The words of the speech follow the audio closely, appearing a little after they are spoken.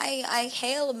I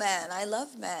hail men. I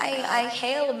love men. I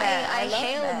hail men. I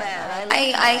hail men.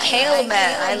 I hail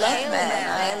men. I love men.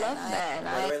 I love men.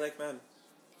 Why do I like men?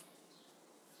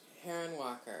 Harron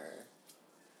Walker,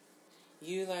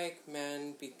 you like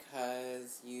men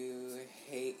because you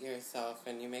hate yourself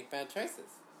and you make bad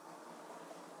choices.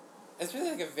 It's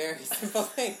really like a very simple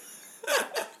thing.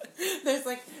 There's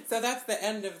like, so that's the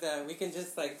end of we can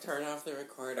just like turn off the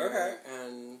recorder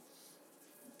and...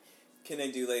 Can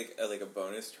I do like a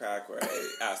bonus track where I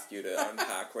ask you to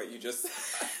unpack what you just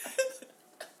said?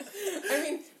 I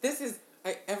mean, this is,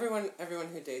 everyone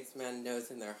who dates men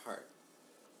knows in their heart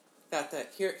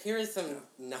that here is some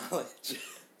knowledge.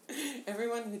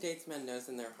 Everyone who dates men knows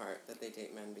in their heart that they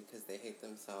date men because they hate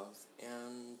themselves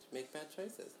and make bad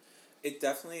choices. It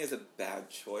definitely is a bad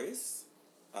choice.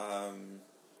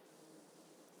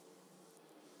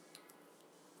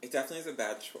 It definitely is a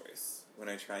bad choice when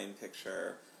I try and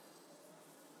picture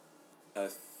a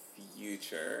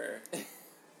future,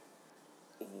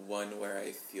 one where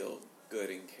I feel good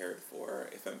and cared for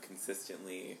if I'm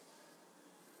consistently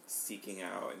seeking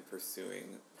out and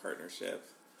pursuing partnership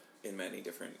in many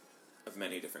different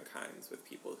kinds with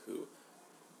people who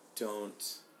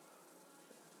don't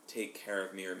take care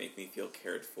of me or make me feel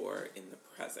cared for in the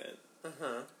present.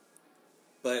 Uh-huh.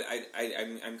 But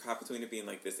I'm caught between it being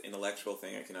like this intellectual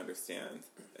thing I can understand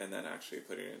and then actually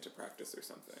putting it into practice or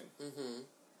something. Mm-hmm.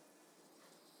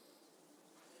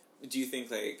 Do you think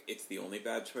like it's the only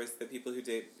bad choice that people who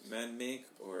date men make,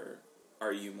 or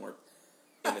are you more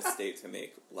in a state to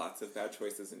make lots of bad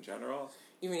choices in general?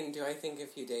 You mean, do I think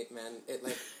if you date men, it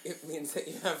means that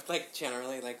you have like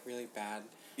generally like really bad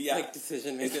like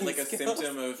decision making? Is it like a skills?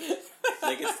 symptom of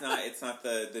like it's not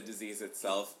the disease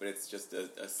itself, but it's just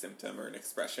a symptom or an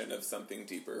expression of something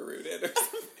deeper rooted or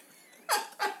something?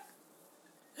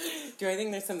 Do I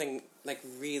think there's something like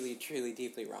really truly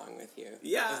deeply wrong with you?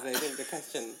 Yeah. Is I think the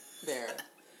question there.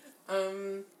 I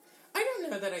don't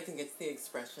know that I think it's the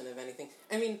expression of anything.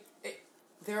 I mean,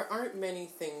 there aren't many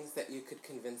things that you could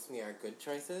convince me are good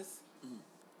choices. Mm.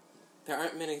 There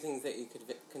aren't many things that you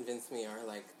could convince me are,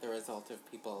 like, the result of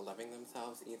people loving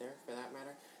themselves either, for that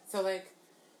matter. So, like,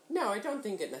 no, I don't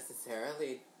think it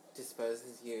necessarily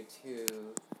disposes you to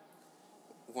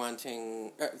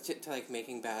wanting, or to like,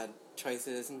 making bad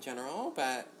choices in general,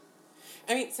 but,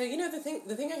 I mean, so, you know, the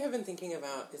thing I have been thinking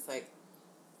about is, like,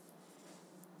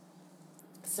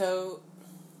 so,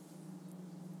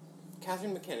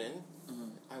 Catherine McKinnon,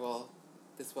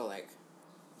 this will, like,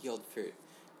 yield fruit.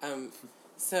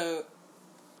 So,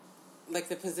 like,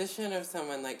 the position of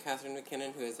someone like Catherine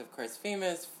McKinnon, who is, of course,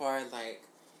 famous for, like,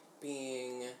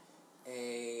 being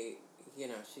you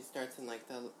know, she starts in, like,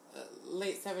 the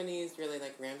late 70s, really,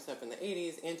 like, ramps up in the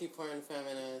 80s, anti-porn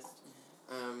feminist,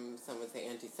 some would say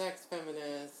anti-sex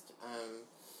feminist,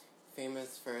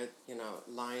 famous for, you know,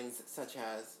 lines such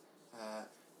as,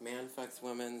 man fucks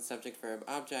woman, subject, verb,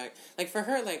 object. Like, for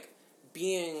her, like,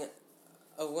 being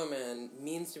a woman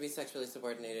means to be sexually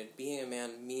subordinated. Being a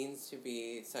man means to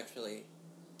be sexually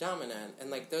dominant.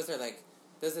 And, like, those are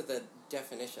the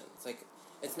definitions. Like,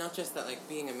 it's not just that, like,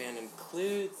 being a man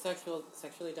includes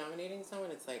sexually dominating someone.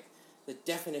 It's, like, the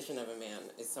definition of a man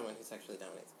is someone who sexually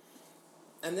dominates.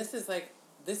 And this is, like,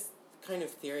 this kind of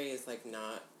theory is, like,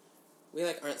 not... We,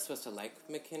 like, aren't supposed to like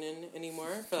McKinnon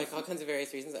anymore for, like, all kinds of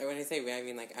various reasons. When I say we, I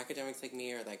mean, like, academics like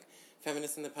me or, like,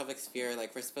 feminists in the public sphere.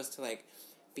 Like, we're supposed to, like,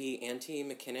 be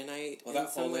anti-McKinnonite in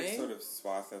some way. Like, sort of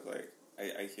swath of, like,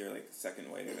 I hear, like,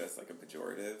 second wave as, like, a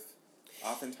pejorative.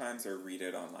 Oftentimes, or read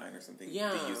it online or something,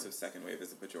 yeah. The use of second wave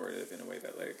is a pejorative in a way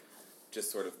that, like, just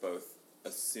sort of both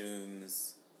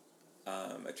assumes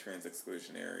a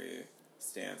trans-exclusionary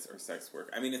stance or sex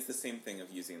work. I mean, it's the same thing of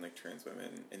using, like, trans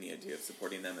women and the idea of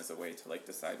supporting them as a way to, like,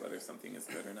 decide whether something is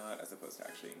good or not, as opposed to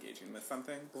actually engaging with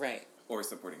something. Right. Or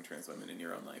supporting trans women in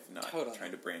your own life, not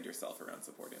trying to brand yourself around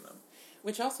supporting them.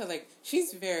 Which also, like,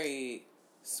 she's very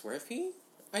swerfy,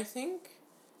 I think.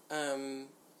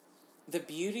 The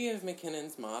beauty of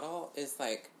McKinnon's model is,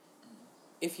 like,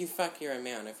 if you fuck, you're a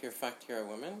man. If you're fucked, you're a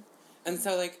woman. And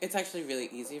so, like, it's actually really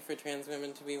easy for trans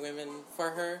women to be women for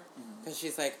her. Because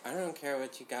she's like, I don't care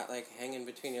what you got, like, hanging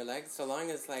between your legs. So long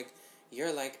as, like,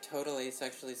 you're, like, totally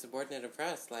sexually subordinate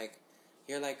oppressed. Like,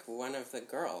 you're, like, one of the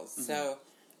girls.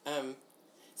 Mm-hmm.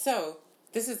 So,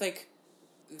 this is, like,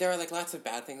 there are, like, lots of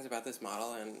bad things about this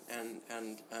model. And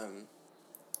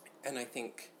I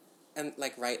think, and,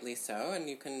 like, rightly so. And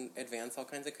you can advance all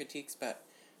kinds of critiques. But,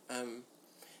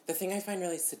 the thing I find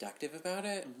really seductive about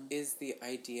it is the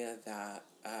idea that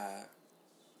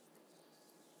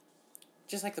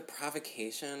just, like, the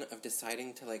provocation of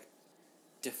deciding to, like,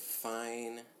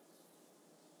 define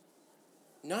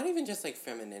not even just, like,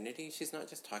 femininity. She's not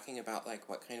just talking about, like,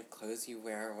 what kind of clothes you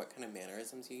wear or what kind of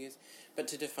mannerisms you use, but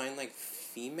to define, like,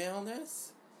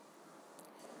 femaleness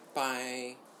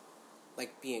by,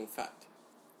 like, being fucked.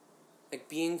 Like,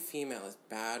 being female is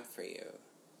bad for you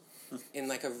in,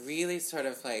 like, a really sort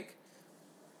of, like,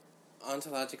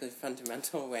 ontologically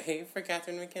fundamental way for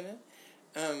Catherine McKinnon.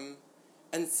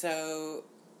 And so,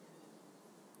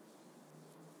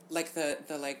 like, the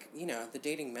like, you know, the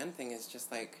dating men thing is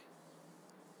just, like,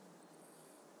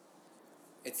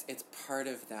 it's part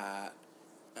of that,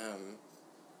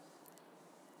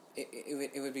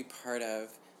 it would be part of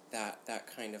that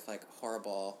kind of, like,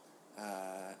 horrible,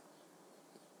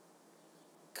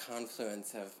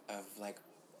 confluence of, like,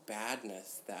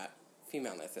 badness that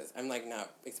femaleness is. I'm, like,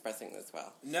 not expressing this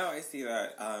well. No, I see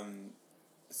that.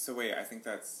 So wait, I think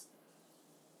that's...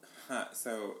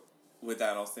 so would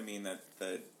that also mean that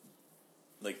the,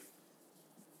 like,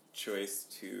 choice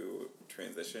to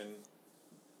transition,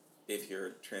 if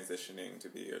you're transitioning to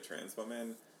be a trans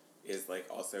woman, is, like,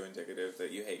 also indicative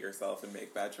that you hate yourself and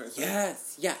make bad choices?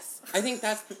 Yes. I think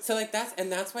that's... So, like, that's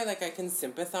why, like, I can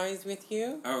sympathize with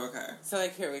you. Oh, okay. So,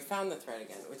 like, here, we found the thread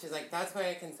again, which is, like, that's why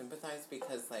I can sympathize,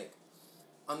 because, like,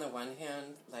 on the one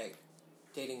hand, like,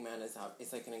 dating men is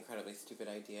like, an incredibly stupid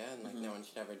idea, and, like, no one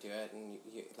should ever do it, and,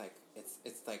 you like,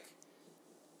 it's, like...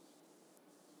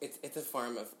 It's a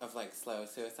form of like, slow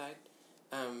suicide.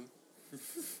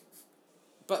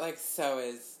 But, like, so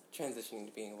is transitioning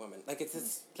to being a woman. Like, it's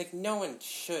just, like, no one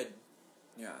should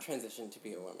transition to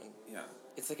be a woman. Yeah.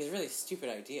 It's, like, a really stupid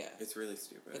idea. It's really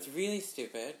stupid. It's really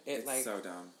stupid. It's like, so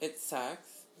dumb. It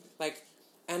sucks. Like,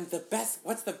 and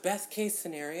what's the best case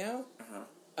scenario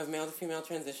of male to female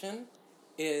transition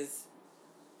is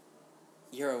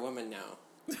you're a woman now.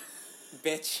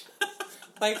 Bitch.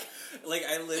 Like,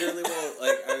 I literally will,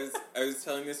 like, I was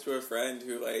telling this to a friend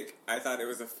who, like, I thought it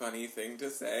was a funny thing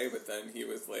to say, but then he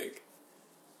was like,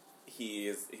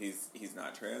 he's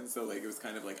not trans, so, like, it was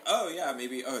kind of like, oh, yeah,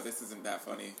 maybe, this isn't that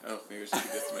funny. Oh, maybe I should do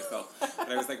this to myself. But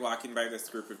I was, like, walking by this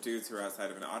group of dudes who were outside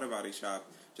of an auto body shop,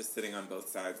 just sitting on both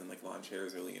sides in, like, lawn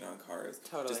chairs or leaning on cars.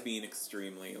 Totally. Just being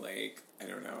extremely, like, I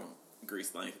don't know,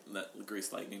 grease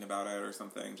lightning about it or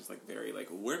something. Just, like, very, like,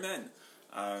 we're men.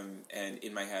 And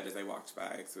in my head as I walked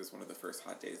by, because it was one of the first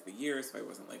hot days of the year, so I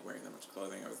wasn't, like, wearing that much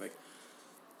clothing, I was like,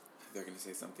 they're going to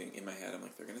say something. In my head, I'm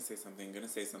like, they're going to say something,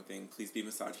 please be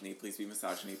misogyny, please be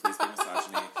misogyny, please be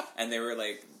misogyny. And they were,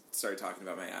 like, started talking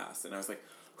about my ass, and I was like,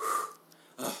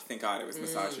 oh, thank God it was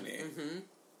misogyny.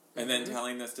 And then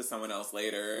telling this to someone else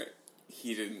later,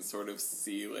 he didn't sort of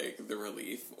see, like, the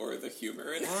relief or the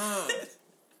humor in it.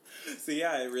 So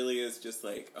yeah, it really is just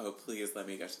like, oh, please let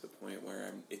me get to the point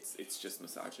where it's just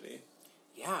misogyny.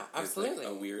 Yeah, absolutely.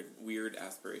 It's like a weird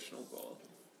aspirational goal.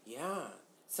 Yeah.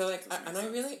 So, like, I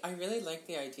really like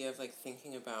the idea of, like,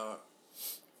 thinking about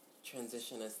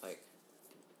transition as, like,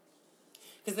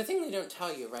 because the thing they don't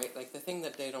tell you, right? Like, the thing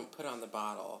that they don't put on the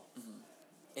bottle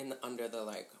under the,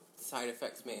 like, side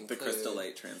effects may include... The Crystal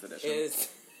Light Transition. Is...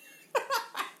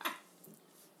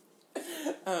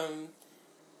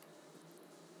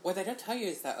 what they don't tell you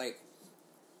is that, like,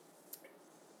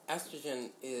 estrogen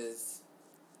is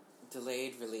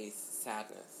delayed release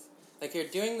sadness. Like, you're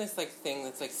doing this, like, thing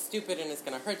that's, like, stupid and it's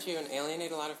going to hurt you and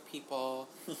alienate a lot of people.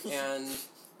 And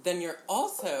then you're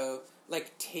also,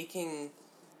 like, taking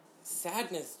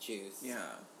sadness juice. Yeah.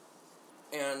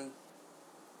 And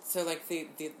so, like, the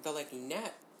like,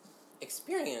 net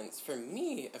experience for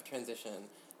me of transition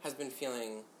has been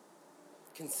feeling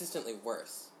consistently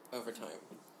worse over time.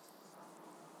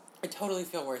 I totally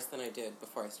feel worse than I did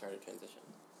before I started transition.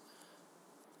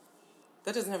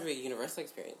 That doesn't have to be a universal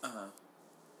experience.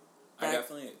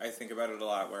 I think about it a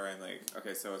lot where I'm like,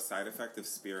 okay, so a side effect of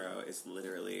Spiro is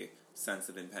literally sense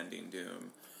of impending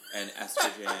doom. And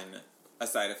estrogen, a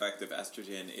side effect of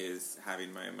estrogen is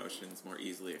having my emotions more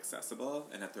easily accessible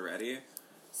and at the ready.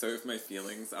 So if my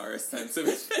feelings are a sense of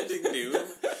impending doom,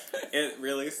 it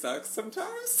really sucks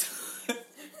sometimes.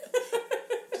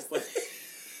 Just like...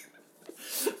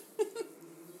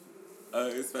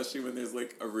 especially when there's,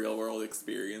 like, a real-world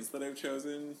experience that I've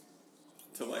chosen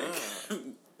to, like,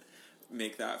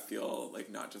 make that feel,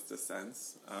 like, not just a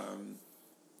sense.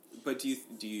 But do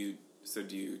you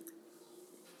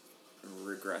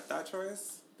regret that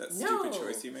choice? That stupid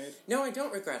choice you made? No, I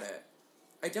don't regret it.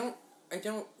 I don't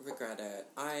regret it.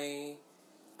 I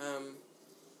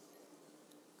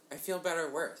feel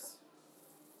better worse.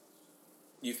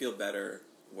 You feel better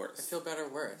worse? I feel better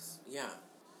worse, yeah.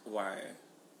 Why?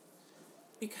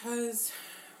 Because,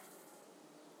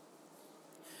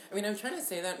 I mean, I'm trying to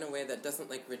say that in a way that doesn't,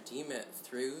 like, redeem it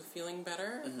through feeling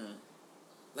better.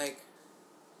 Like,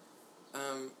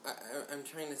 I'm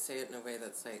trying to say it in a way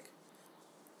that's like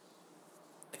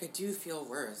I do feel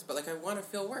worse, but like I want to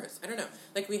feel worse. I don't know.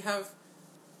 Like we have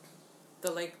the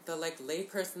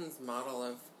layperson's model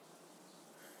of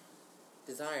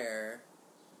desire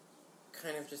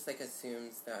kind of just like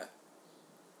assumes that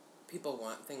people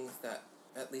want things that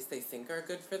at least they think are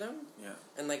good for them. Yeah.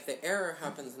 And like the error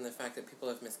happens in the fact that people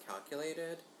have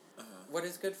miscalculated what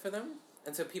is good for them.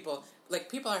 And so people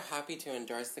are happy to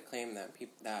endorse the claim that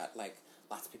that like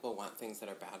lots of people want things that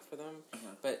are bad for them,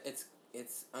 but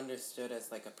it's understood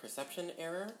as like a perception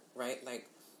error, right? Like,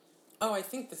 oh, I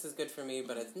think this is good for me,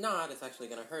 but it's not. It's actually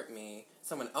going to hurt me.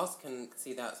 Someone else can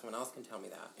see that. Someone else can tell me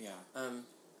that. Yeah.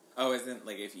 Isn't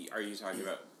like are you talking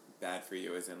about bad for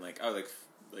you? As in like like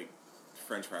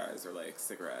French fries or like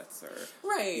cigarettes or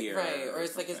beer or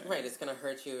it's like it's going to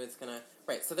hurt you. It's going to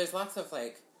So there's lots of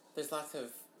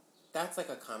that's like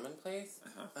a commonplace.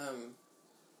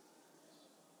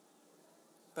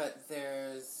 But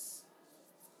there's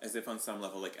as if on some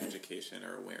level like education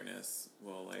or awareness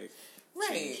will like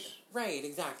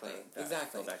exactly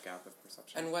fill that gap of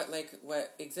perception. And what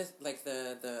exists like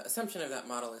the assumption of that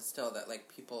model is still that like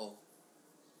people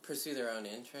pursue their own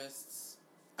interests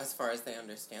as far as they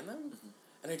understand them,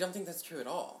 and I don't think that's true at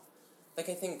all. Like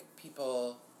I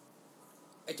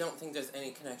don't think there's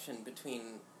any connection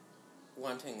between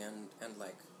wanting and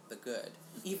like the good,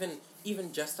 even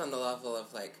just on the level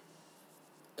of like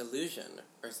illusion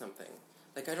or something.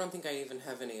 Like, I don't think I even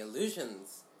have any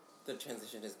illusions that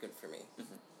transition is good for me.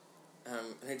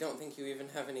 And I don't think you even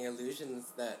have any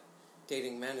illusions that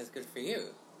dating men is good for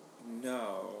you.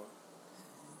 No.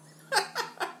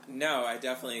 No, I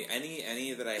definitely...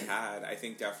 Any that I had, I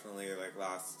think definitely, like,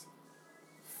 last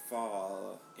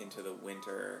fall into the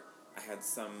winter, I had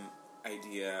some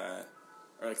idea,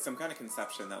 or, like, some kind of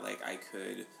conception that, like, I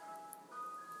could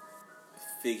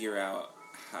figure out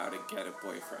how to get a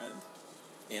boyfriend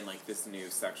in like this new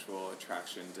sexual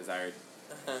attraction, desire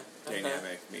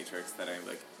dynamic matrix that I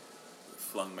like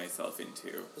flung myself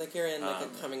into. Like you're in like a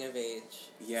coming of age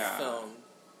film.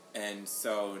 And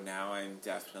so now I'm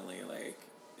definitely like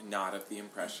not of the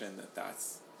impression that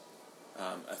that's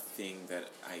a thing that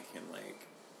I can like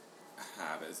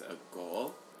have as a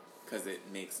goal, because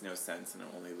it makes no sense and it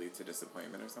only leads to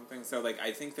disappointment or something. So like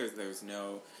I think there's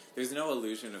no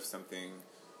illusion of something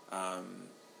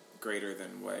greater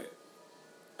than what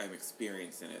I'm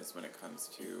experiencing is when it comes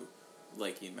to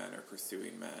liking men or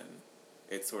pursuing men.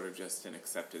 It's sort of just an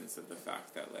acceptance of the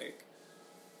fact that, like,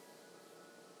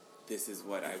 this is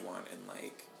what I want and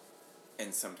like,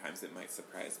 and sometimes it might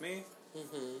surprise me.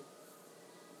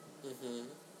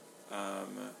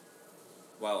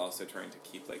 While also trying to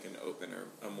keep, like,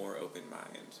 a more open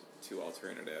mind to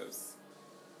alternatives,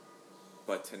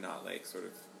 but to not, like, sort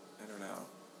of, I don't know.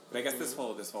 But I guess this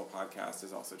whole podcast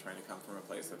is also trying to come from a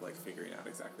place of, like, figuring out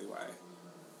exactly why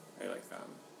I like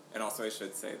them. And also I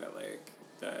should say that, like,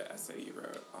 the essay you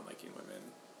wrote on liking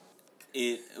women,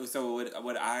 so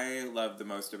what I loved the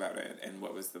most about it, and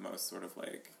what was the most sort of,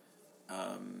 like,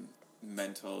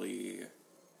 mentally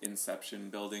inception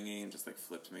building-y and just, like,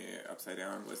 flipped me upside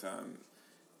down, was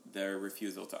their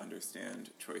refusal to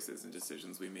understand choices and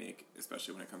decisions we make,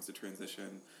 especially when it comes to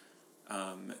transition,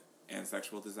 and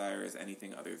sexual desire, as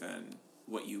anything other than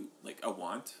what you, like, a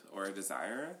want or a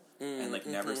desire, and, like,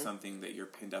 never something that you're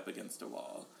pinned up against a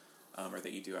wall, or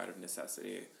that you do out of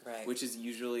necessity. Right. Which is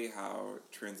usually how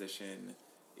transition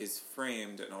is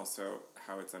framed, and also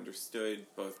how it's understood,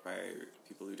 both by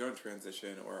people who don't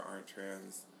transition or aren't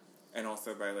trans, and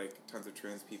also by, like, tons of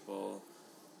trans people,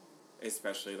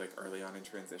 especially, like, early on in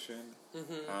transition.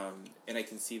 And I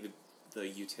can see the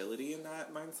utility in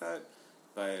that mindset,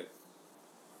 but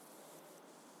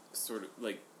sort of,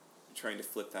 like, trying to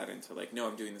flip that into, like, no,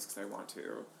 I'm doing this because I want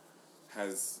to,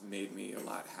 has made me a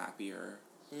lot happier.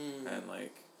 And,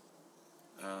 like,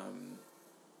 I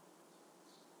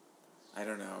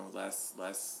don't know, less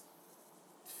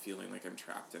feeling like I'm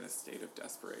trapped in a state of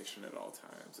desperation at all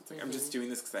times. It's like, I'm just doing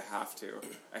this because I have to.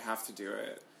 I have to do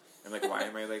it. And, like, why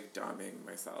am I, like, doming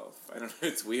myself? I don't know,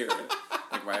 it's weird.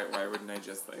 Like, why wouldn't I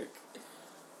just, like,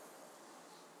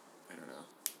 I don't know,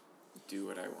 do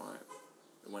what I want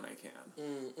when I can?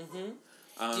 Do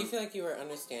you feel like you were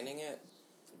understanding it?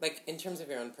 Like, in terms of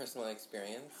your own personal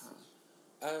experience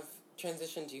of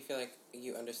transition, do you feel like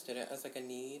you understood it as, like, a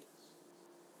need?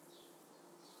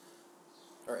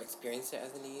 Or experienced it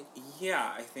as a need?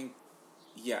 Yeah, I think,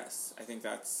 yes. I think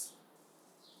that's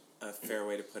a fair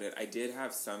way to put it. I did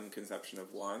have some conception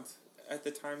of want at the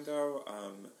time, though.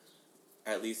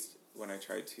 At least when I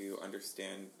tried to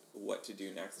understand what to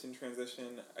do next in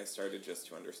transition, I started just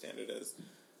to understand it as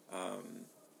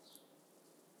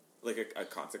like a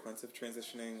consequence of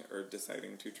transitioning or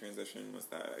deciding to transition was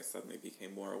that I suddenly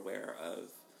became more aware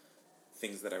of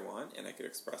things that I want, and I could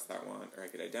express that want, or I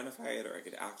could identify it, or I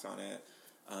could act on it,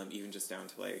 even just down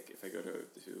to, like, if I go to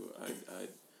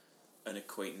an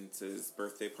acquaintance's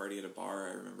birthday party at a bar.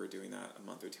 I remember doing that a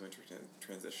month or two into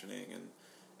transitioning,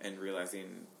 and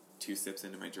realizing 2 sips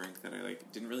into my drink that I,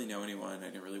 like, didn't really know anyone, I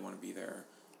didn't really want to be there,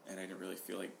 and I didn't really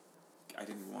feel like I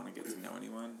didn't want to get to know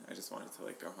anyone. I just wanted to,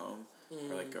 like, go home,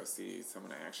 or, like, go see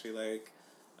someone I actually like.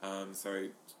 So I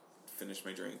finished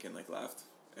my drink and, like, left,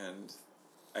 and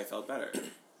I felt better.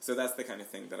 So that's the kind of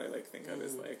thing that I, like, think of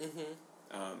as, like,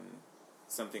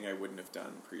 something I wouldn't have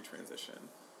done pre-transition.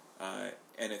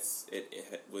 And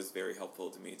it was very helpful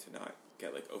to me to not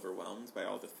get, like, overwhelmed by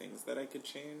all the things that I could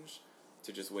change,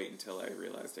 to just wait until I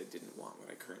realized I didn't want what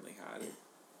I currently had.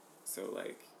 So,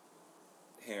 like,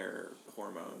 hair,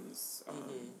 hormones,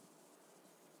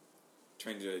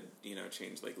 trying to, you know,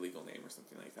 change, like, legal name or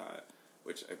something like that,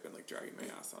 which I've been, like, dragging my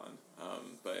ass on.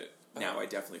 But now I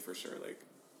definitely for sure, like,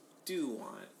 do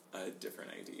want a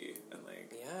different ID and,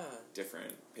 like,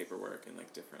 different paperwork and,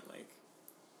 like, different, like,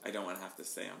 I don't want to have to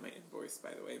say on my invoice,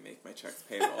 by the way, make my checks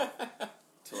payable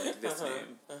to, like, this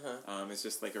name. It's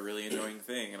just, like, a really annoying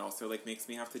thing, and also, like, makes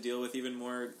me have to deal with even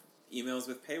more emails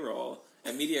with payroll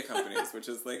and media companies, which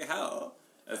is, like, hell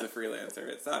as a freelancer.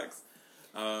 It sucks.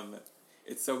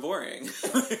 It's so boring.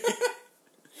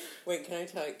 Wait, can I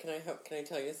tell you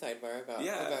a sidebar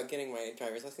about getting my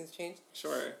driver's license changed?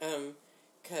 Sure.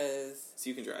 'Cause so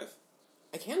you can drive.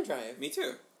 I can drive. Me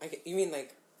too. You mean,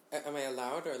 like, am I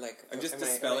allowed, or, like... I'm just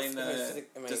dispelling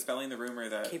the rumor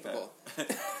that... Capable.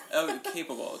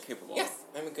 Capable. Yes,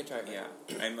 I'm a good driver. Yeah,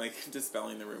 I'm, like,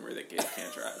 dispelling the rumor that gays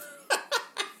can't drive.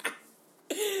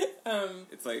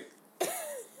 It's like,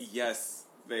 yes,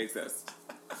 they exist.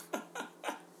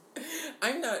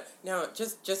 I'm not... Now,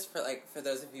 just for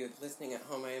those of you listening at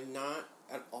home, I am not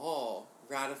at all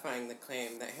ratifying the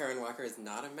claim that Harron Walker is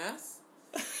not a mess.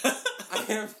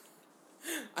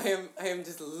 I am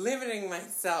just limiting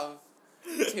myself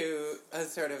to a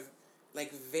sort of,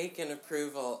 like, vacant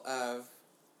approval of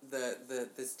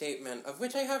the statement, of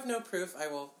which I have no proof. I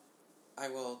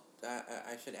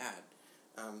should add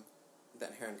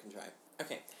that Harron can drive.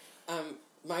 Okay.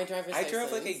 My driver's license... I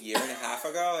drove, like, a year and a half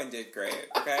ago and did great,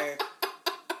 okay?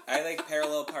 I, like,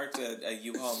 parallel parked a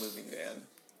U-Haul moving van.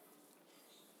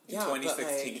 In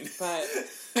 2016. But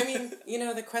I mean, you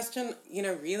know, the question, you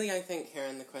know, really, I think,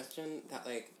 Harron, the question that,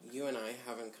 like, you and I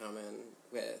have in common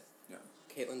with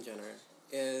Caitlyn Jenner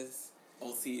is...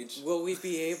 Old Siege. Will we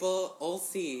be able... Old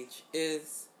Siege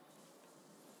is...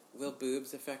 Will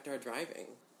boobs affect our driving?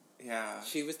 Yeah.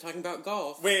 She was talking about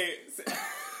golf. Wait.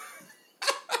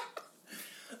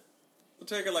 We'll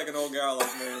take it like an old girl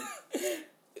like me.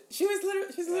 She's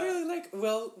literally like,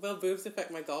 will boobs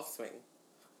affect my golf swing?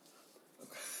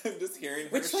 I'm just hearing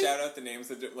her shout out the names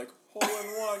of, like, hole in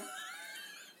one.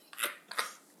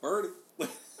 Birdie.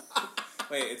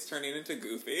 Wait, it's turning into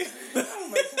Goofy. Oh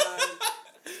my god.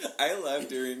 I love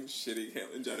doing shitty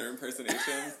Caitlyn Jenner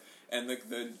impersonations, and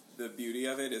the beauty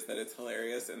of it is that it's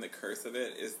hilarious, and the curse of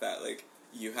it is that, like,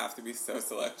 you have to be so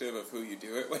selective of who you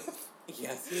do it with.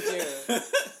 Yes, you do.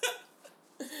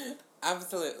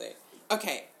 Absolutely.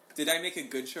 Okay. Did I make a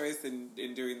good choice in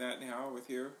doing that now with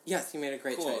you? Yes, you made a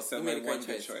great choice. So you made a great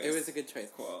choice. It was a good choice.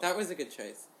 Cool. That was a good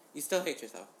choice. You still hate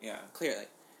yourself. Yeah. Clearly.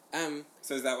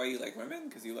 So is that why you like women?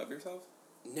 Because you love yourself?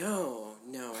 No,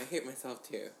 I hate myself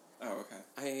too. Oh, okay.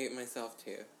 I hate myself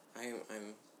too.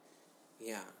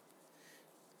 Yeah.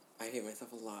 I hate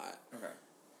myself a lot. Okay.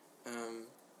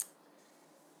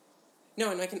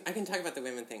 No, and I can talk about the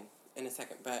women thing in a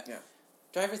second, but yeah.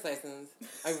 Driver's license.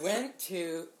 I went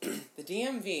to the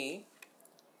DMV,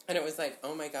 and it was like,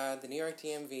 oh my god, the New York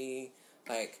DMV,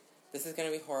 like, this is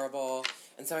gonna be horrible.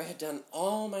 And so I had done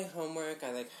all my homework.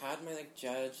 I, like, had my, like,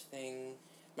 judge thing,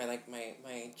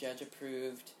 my judge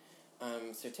approved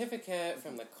certificate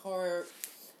from the court.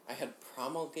 I had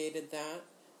promulgated that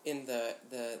in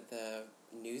the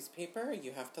newspaper.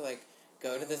 You have to, like,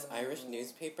 go to this Irish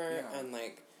newspaper and,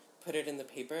 like, put it in the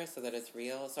paper so that it's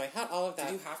real. So I had all of that.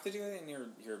 Do you have to do it in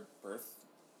your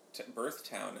birth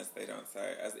town, as they don't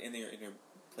say, as in your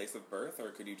place of birth, or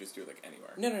could you just do it, like,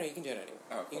 anywhere? No, you can do it anywhere.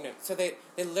 Oh, cool. So they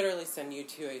literally send you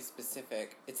to a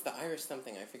specific, it's the Irish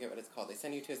something, I forget what it's called. They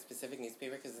send you to a specific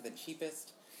newspaper because it's the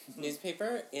cheapest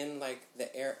newspaper in, like,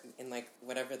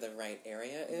 whatever the right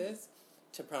area is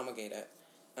to promulgate it.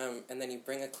 And then you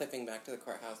bring a clipping back to the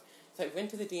courthouse. So I went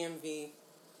to the DMV,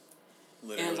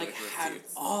 literally, and, like, had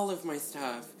all of my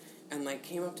stuff, and, like,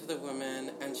 came up to the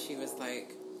woman, and she was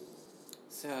like,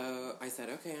 so I said,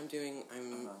 okay, I'm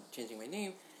changing my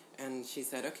name, And she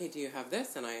said, okay, do you have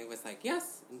this? And I was like,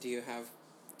 yes. And do you have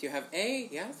A?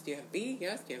 Yes. Do you have B?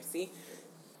 Yes. Do you have C?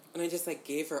 And I just, like,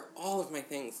 gave her all of my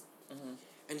things. Mm-hmm.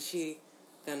 And she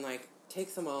then, like,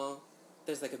 takes them all.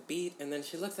 There's, like, a beat. And then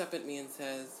she looks up at me and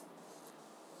says,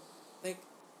 like,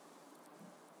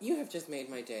 you have just made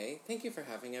my day. Thank you for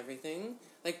having everything.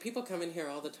 Like, people come in here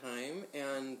all the time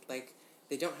and, like,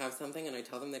 they don't have something and I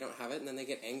tell them they don't have it and then they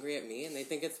get angry at me and they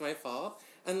think it's my fault.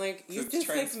 And, like, you just,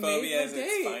 like, made my day.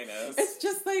 Its finest. It's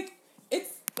just, like,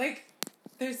 it's, like,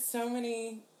 there's so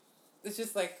many, it's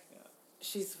just, like,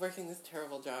 she's working this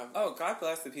terrible job. Oh, God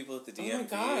bless the people at the DMV. Oh, my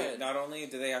God. Not only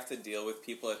do they have to deal with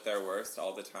people at their worst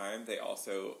all the time, they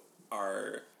also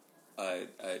are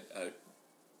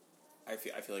I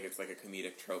feel like it's like a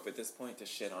comedic trope at this point to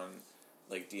shit on,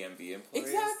 like, DMV employees.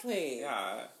 Exactly.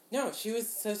 Yeah. No, she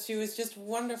was just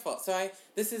wonderful. So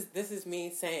this is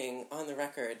me saying on the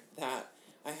record that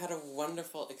I had a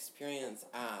wonderful experience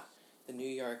at the New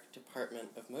York Department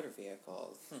of Motor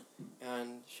Vehicles.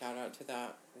 And shout out to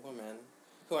that woman,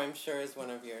 who I'm sure is one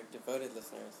of your devoted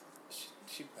listeners.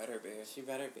 She better be. She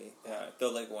better be. Yeah, the,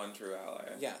 like, one true ally.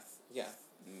 Yes.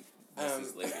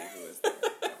 Mrs. Lady, who was there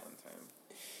that one time.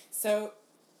 So,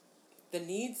 the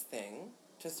needs thing,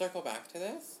 to circle back to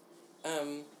this,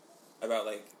 about,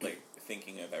 like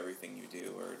thinking of everything you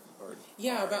do, or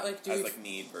yeah, about, like, as, like,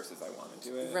 need versus I want to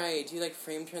do it. Right, do you, like,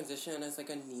 frame transition as, like,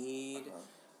 a need?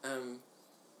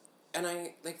 And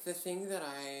I, like, the thing that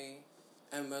I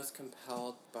am most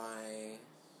compelled by,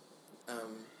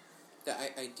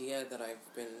 the idea that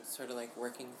I've been sort of, like,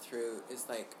 working through is,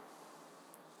 like,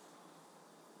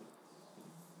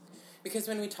 because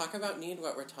when we talk about need,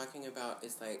 what we're talking about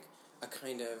is, like, a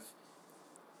kind of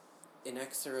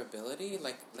inexorability,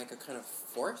 like a kind of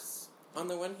force on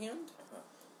the one hand.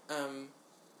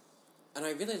 And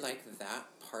I really like that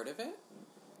part of it.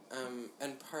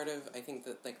 And part of, I think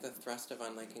that, like, the thrust of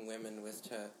Unliking Women was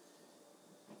to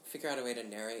figure out a way to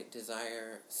narrate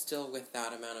desire still with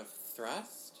that amount of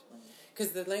thrust.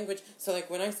 Because the language, so, like,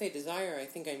 when I say desire, I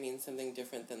think I mean something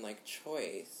different than, like,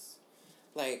 choice.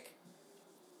 Like,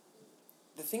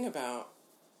 the thing about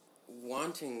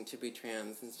wanting to be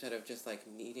trans instead of just, like,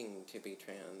 needing to be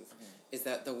trans is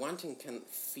that the wanting can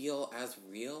feel as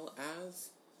real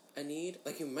as a need.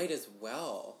 Like, you might as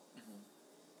well,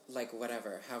 like,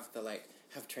 whatever,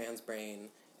 have trans brain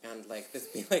and, like, this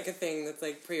be, like, a thing that's,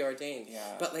 like, preordained.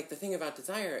 Yeah. But, like, the thing about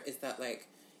desire is that, like,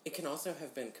 it can also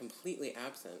have been completely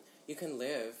absent. You can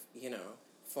live, you know,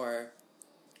 for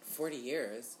 40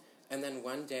 years, and then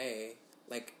one day,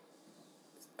 like,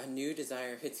 a new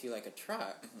desire hits you like a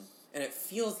truck, and it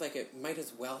feels like it might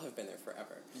as well have been there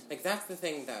forever. Like, that's the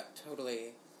thing that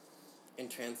totally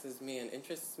entrances me and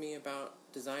interests me about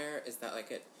desire, is that,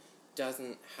 like, it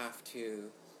doesn't have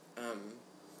to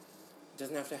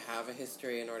have a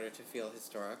history in order to feel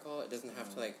historical. It doesn't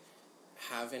have to, like,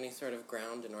 have any sort of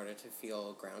ground in order to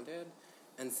feel grounded.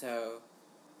 And so,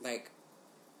 like,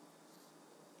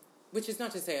 which is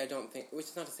not to say,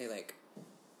 like,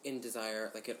 in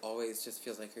desire, like, it always just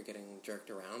feels like you're getting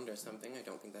jerked around or something. I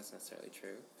don't think that's necessarily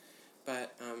true.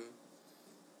 But,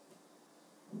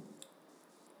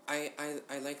 I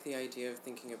like the idea of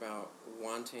thinking about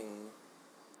wanting,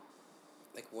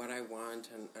 like, what I want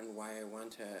and why I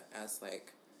want it as,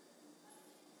 like,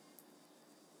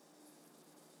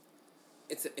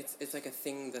 it's like a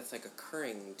thing that's, like,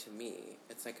 occurring to me.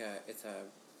 It's like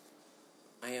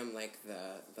I am, like,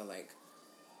 the like,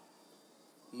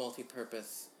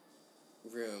 multi-purpose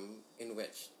room in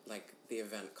which, like, the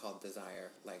event called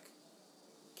desire, like,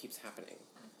 keeps happening.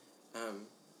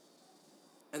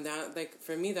 And that, like,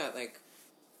 for me, that, like,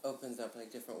 opens up,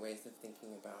 like, different ways of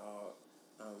thinking about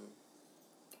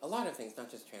a lot of things, not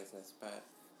just transness, but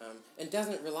and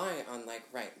doesn't rely on, like,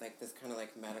 this kind of,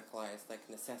 like, medicalized, like,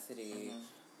 necessity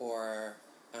or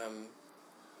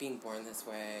being born this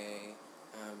way,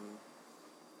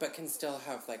 but can still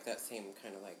have, like, that same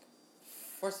kind of, like,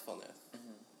 forcefulness.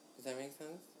 Does that make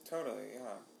sense? Totally,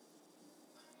 yeah.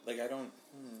 Like, I don't...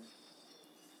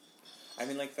 I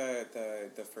mean, like,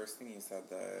 the first thing you said,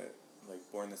 the,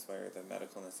 like, born this way or the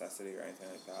medical necessity or anything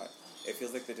like that, it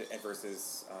feels like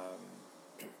versus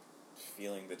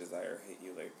feeling the desire hit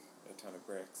you like a ton of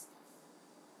bricks.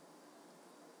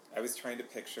 I was trying to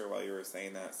picture, while you were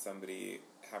saying that, somebody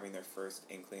having their first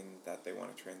inkling that they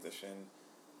want to transition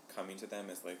coming to them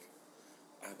as, like,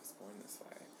 I was born this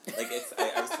way. Like, it's,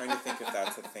 I was trying to think if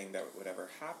that's a thing that would ever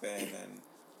happen, and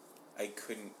I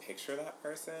couldn't picture that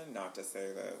person, not to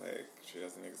say that, like, she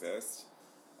doesn't exist.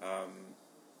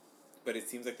 But it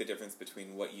seems like the difference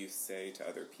between what you say to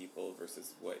other people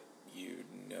versus what you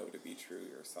know to be true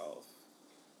yourself,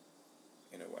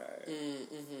 in a way.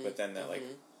 But then that, like,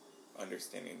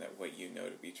 understanding that what you know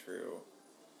to be true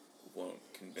won't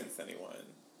convince anyone.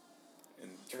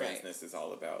 And transness is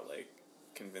all about, like,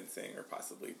 convincing or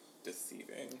possibly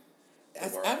deceiving.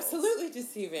 That's absolutely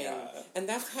deceiving. Yeah. And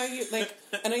that's how you, like,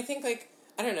 and I think, like,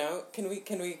 I don't know, can we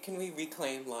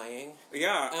reclaim lying?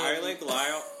 Yeah, I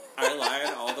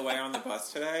lied all the way on the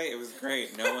bus today. It was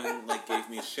great. No one, like, gave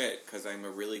me shit because I'm a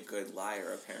really good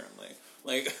liar, apparently.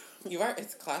 Like, you are.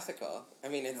 It's classical. I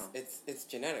mean, it's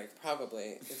genetic,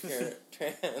 probably, if you're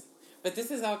trans. But this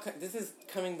is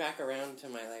coming back around to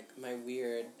my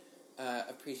weird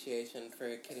appreciation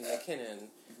for Kitty McKinnon,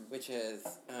 which is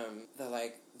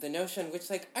the notion, which,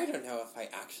 like, I don't know if I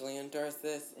actually endorse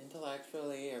this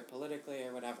intellectually or politically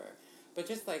or whatever, but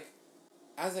just, like,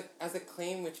 as a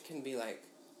claim which can be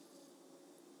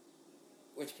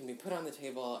put on the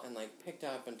table and, like, picked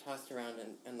up and tossed around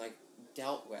and like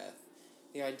dealt with,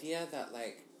 the idea that,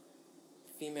 like,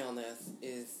 femaleness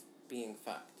is being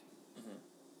fucked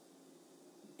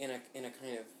in a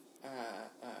kind of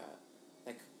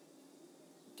like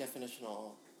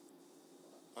definitional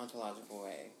ontological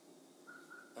way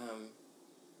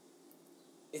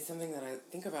is something that I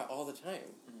think about all the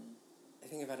time. I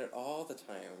think about it all the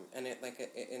time, and it,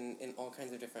 like, in all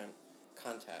kinds of different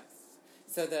contexts.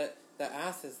 So the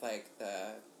ass is like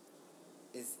the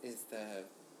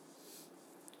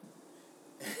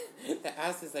the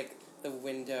ass is like the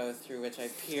window through which I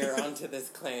peer onto this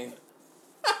claim.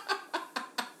 I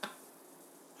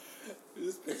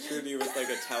just pictured you with, like,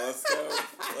 a telescope,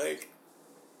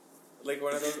 like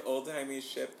one of those old-timey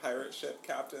pirate ship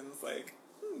captains, like,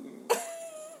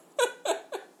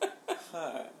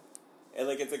 huh. And,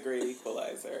 like, it's a great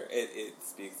equalizer. It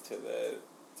speaks to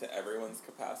everyone's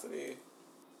capacity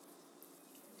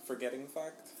for getting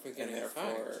fucked, and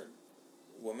therefore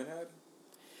womanhood.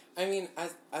 I mean,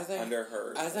 as I under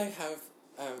her, as I have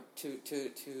to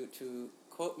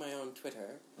quote my own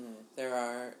Twitter, there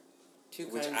are two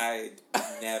kinds. Which I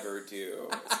never do,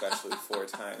 especially 4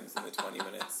 times in the 20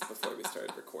 minutes before we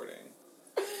started recording.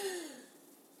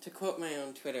 To quote my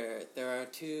own Twitter, there are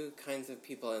 2 kinds of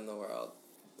people in the world: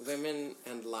 women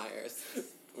and liars.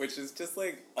 Which is just,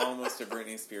 like, almost a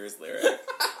Britney Spears lyric,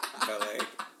 but, like.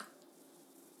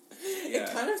 Yeah.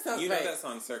 It kind of sounds You know that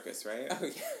song Circus, right? Oh,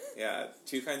 yeah. Yeah.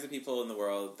 2 kinds of people in the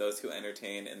world, those who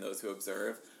entertain and those who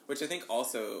observe, which I think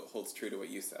also holds true to what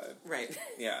you said. Right.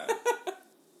 Yeah.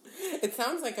 It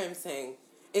sounds like I'm saying,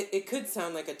 it could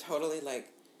sound like a totally,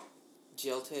 like,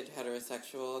 jilted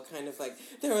heterosexual kind of, like,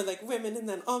 there are, like, women and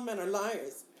then all men are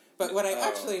liars. But what I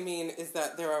actually mean is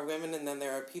that there are women and then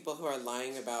there are people who are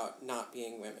lying about not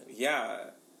being women.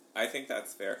 Yeah. I think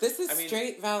that's fair. This is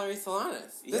straight Valerie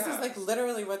Solanas. This is, like,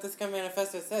 literally what this Scum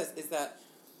Manifesto says, is that,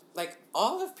 like,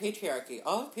 all of patriarchy,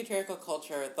 all of patriarchal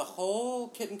culture, the whole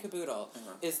kit and caboodle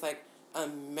is, like, a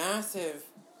massive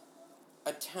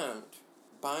attempt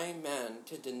by men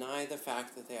to deny the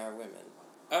fact that they are women.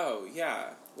 Oh,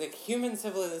 yeah. Like, human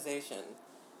civilization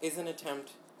is an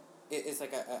attempt, it is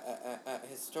like a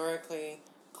historically,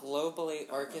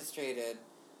 globally orchestrated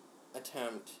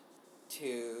attempt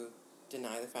to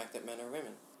deny the fact that men are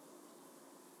women.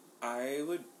 I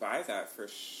would buy that for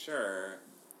sure.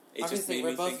 It Obviously,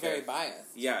 we're both very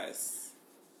biased. Yes.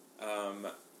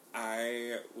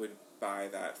 I would buy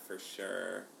that for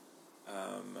sure.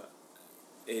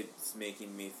 It's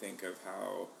making me think of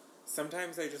how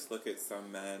sometimes I just look at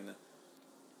some men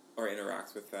or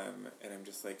interact with them and I'm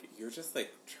just like, you're just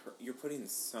like, you're putting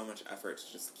so much effort to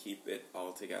just keep it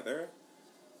all together.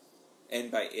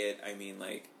 And by it, I mean,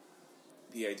 like,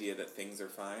 the idea that things are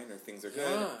fine or things are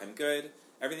good. I'm good.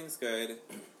 Everything's good.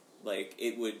 Like,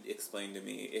 it would explain to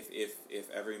me if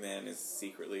every man is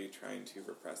secretly trying to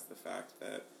repress the fact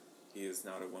that he is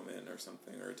not a woman or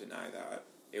something, or deny that,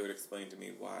 it would explain to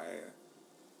me why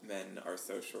men are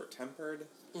so short-tempered,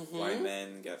 why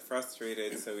men get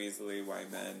frustrated so easily, why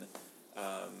men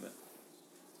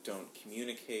don't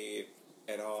communicate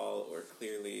at all or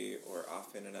clearly or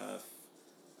often enough,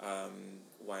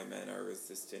 why men are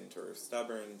resistant or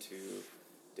stubborn to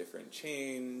different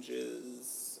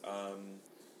changes,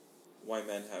 why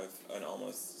men have an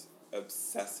almost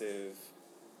obsessive,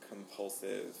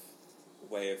 compulsive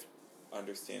way of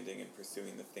understanding and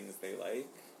pursuing the things they like,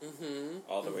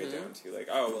 all the way down to, like,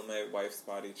 oh, well, my wife's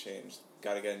body changed,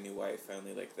 gotta get a new wife, I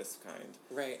only like this kind.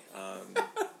 Right.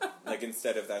 Like,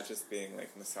 instead of that just being,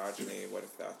 like, misogyny, what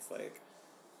if that's,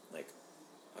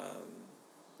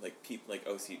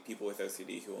 people with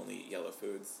OCD who only eat yellow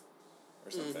foods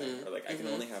or something, or, like, I can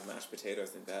only have mashed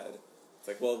potatoes in bed. It's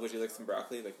like, well, would you like some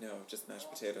broccoli? Like, no, just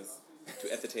mashed potatoes.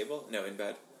 At the table? No, in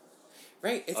bed.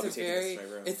 Right, I'll be taking this to my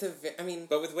room. I mean...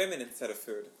 But with women instead of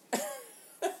food.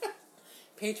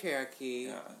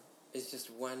 Patriarchy is just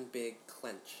one big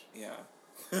clench. Yeah.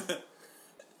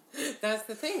 That's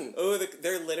the thing. Oh,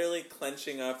 they're literally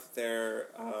clenching up their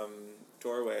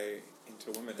doorway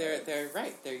into womanhood. They're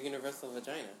right. They're universal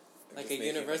vagina. Like a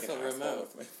universal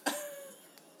remote.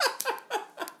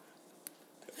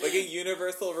 Like a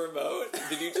universal remote?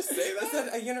 Did you just say that? I said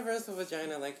a universal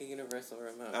vagina like a universal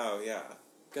remote. Oh, yeah.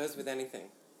 Goes with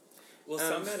anything. Well,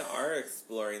 some men are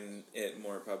exploring it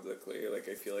more publicly. Like,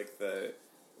 I feel like the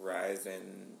rise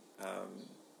in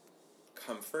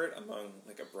comfort among,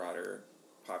 like, a broader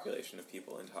population of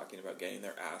people in talking about getting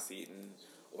their ass eaten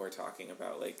or talking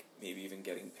about, like, maybe even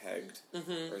getting pegged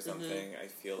or something, I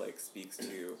feel like speaks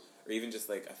to, or even just,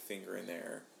 like, a finger in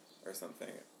there or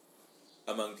something,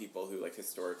 among people who, like,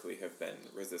 historically have been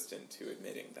resistant to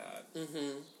admitting that.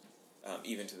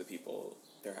 Even to the people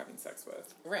they're having sex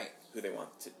with. Right. Who they want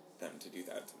them to do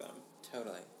that to them.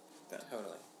 Totally. Them.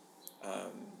 Totally.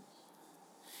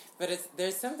 But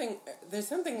there's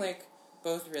something like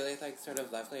both really like sort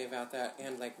of lovely about that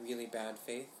and like really bad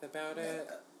faith about it.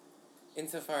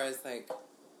 Insofar as like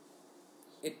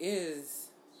it is,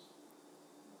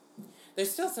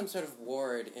 there's still some sort of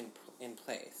ward in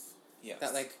place. Yes.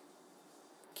 That like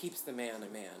keeps the man a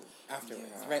man afterwards,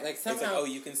 Yeah. right? Like somehow, it's like, oh,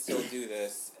 you can still do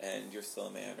this and you're still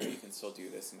a man, or you can still do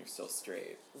this and you're still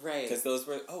straight, right? Because those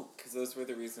were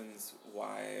the reasons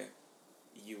why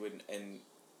you would, and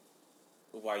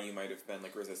why you might have been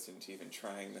like resistant to even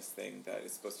trying this thing that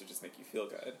is supposed to just make you feel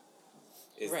good.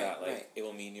 Is that like it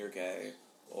will mean you're gay,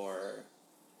 or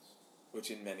which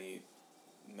in many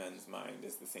men's mind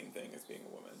is the same thing as being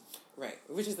a woman, right?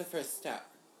 Which is the first step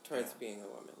towards being a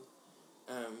woman.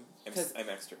 I'm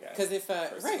extra gay. Because if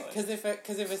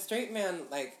if a straight man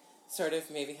like sort of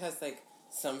maybe has like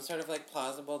some sort of like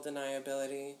plausible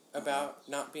deniability about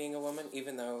not being a woman,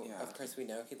 even though of course we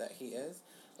know that he is,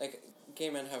 like gay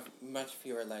men have much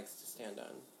fewer legs to stand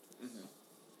on.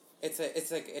 It's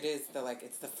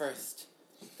the first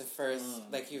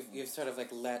like you've sort of like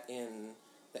let in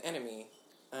the enemy,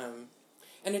 and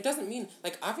it doesn't mean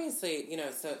like obviously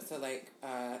so like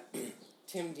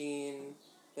Tim Dean,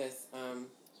 this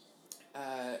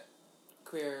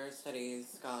queer studies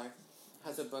scholar,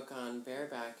 has a book on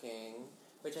barebacking,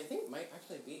 which I think might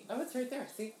actually be... Oh, it's right there.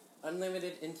 See?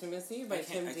 Unlimited Intimacy by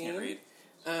Tim Dean. I can't read.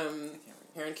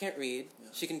 Harron can't read. Yeah.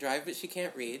 She can drive, but she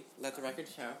can't read. Let the record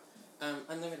show.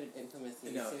 Unlimited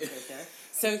Intimacy. No. Right there.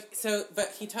 So,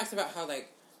 but he talks about how,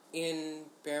 like, in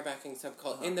barebacking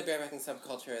in the barebacking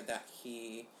subculture that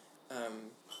he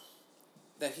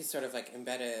sort of, like,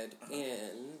 embedded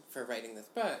in for writing this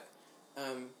book,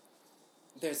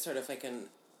 there's sort of like a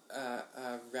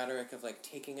rhetoric of like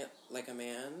taking it like a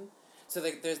man. So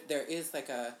like there is like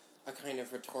a kind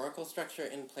of rhetorical structure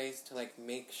in place to like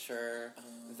make sure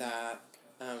that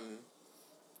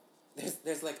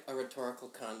there's like a rhetorical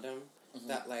condom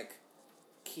that like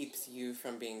keeps you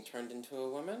from being turned into a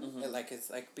woman. It like it's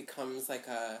like becomes like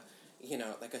a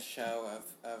like a show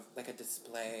of like a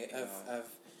display of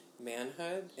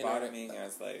manhood. Bottoming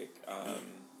as like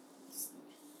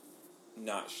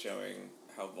not showing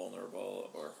how vulnerable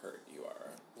or hurt you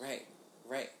are. Right.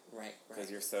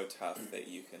 Because you're so tough that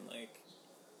you can, like,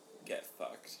 get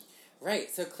fucked.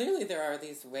 Right, so clearly there are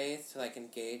these ways to, like,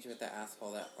 engage with the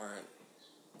asshole that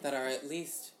are at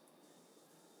least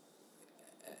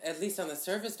on the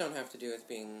surface don't have to do with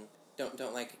being, don't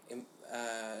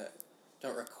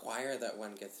require that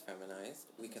one gets feminized.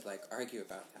 We could, like, argue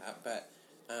about that, but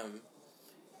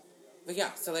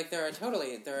yeah, so like there are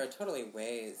totally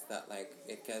ways that like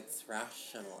it gets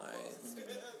rationalized,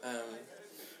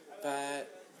 but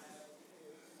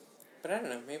I don't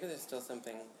know. Maybe there's still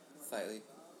something a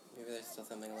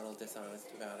little dishonest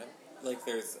about it. Like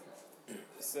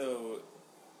so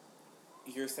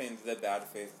you're saying the bad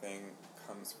faith thing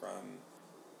comes from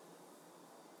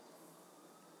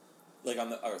like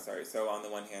so on the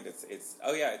one hand it's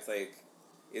like,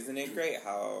 isn't it great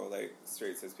how like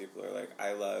straight cis people are like,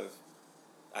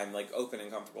 I'm, like, open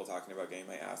and comfortable talking about getting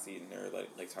my ass eaten or,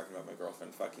 like talking about my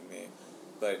girlfriend fucking me.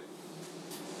 But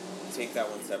take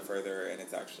that one step further, and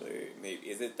it's actually...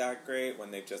 Is it that great when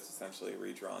they've just essentially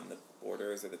redrawn the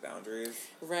borders or the boundaries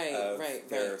of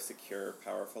their secure,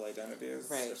 powerful identities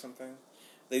or something?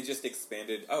 They just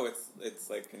expanded... Oh, it's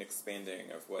like an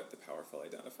expanding of what the powerful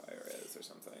identifier is or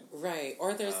something. Right.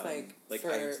 Or there's, I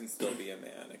can still be a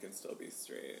man. I can still be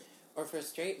straight. Or for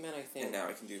straight men, I think... And now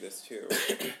I can do this, too.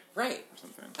 Right. Or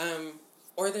something.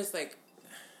 Or there's, like...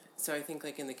 So I think,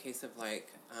 like, in the case of, like,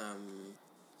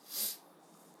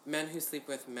 men who sleep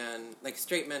with men... Like,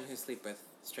 straight men who sleep with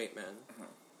straight men.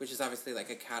 Which is obviously, like,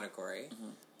 a category.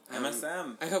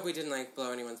 MSM. I hope we didn't, like,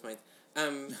 blow anyone's mind.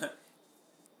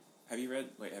 Have you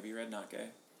read Not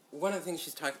Gay? one of the things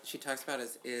she talks about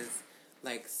is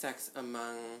like sex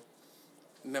among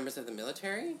members of the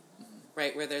military,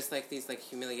 right? Where there's like these like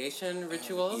humiliation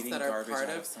rituals that are part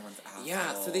of someone's asshole.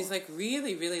 Yeah, so these like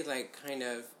really, really like kind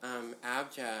of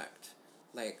abject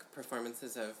like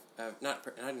performances of not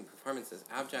even performances,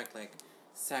 abject like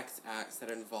sex acts that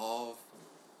involve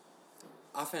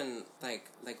often like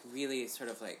really sort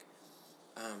of like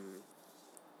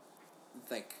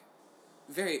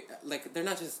very like they're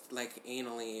not just like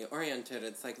anally oriented.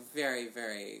 It's like very,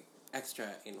 very extra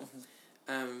anal.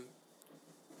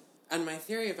 And my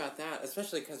theory about that,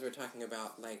 especially because we're talking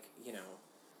about like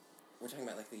we're talking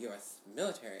about like the U.S.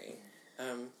 military,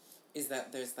 is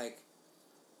that there's like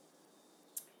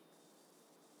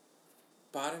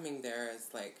bottoming there is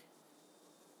like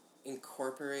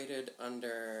incorporated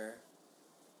under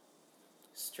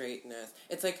straightness.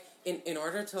 It's like in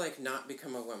order to like not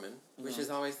become a woman, which is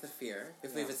always the fear,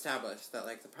 if we've established that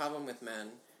like the problem with men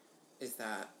is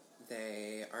that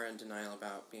they are in denial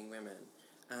about being women.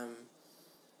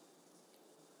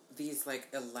 These like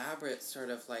elaborate sort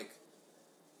of like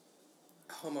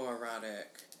homoerotic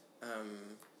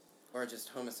or just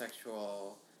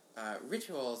homosexual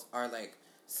rituals are like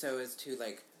so as to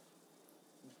like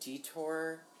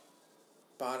detour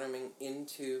bottoming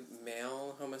into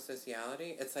male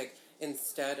homosexuality. It's like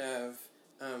instead of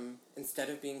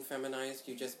being feminized,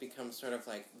 you just become sort of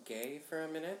like gay for a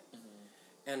minute,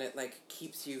 and it like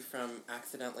keeps you from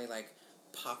accidentally like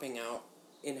popping out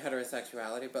in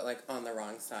heterosexuality, but like on the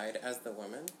wrong side as the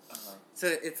woman. So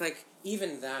it's like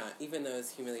even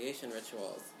those humiliation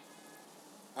rituals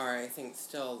are, I think,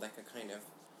 still like a kind of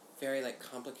very like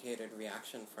complicated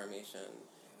reaction formation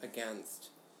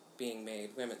against being made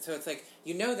women. So it's like,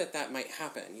 that might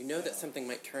happen. That something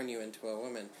might turn you into a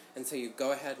woman. And so you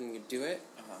go ahead and you do it.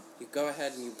 You go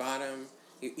ahead and you bottom.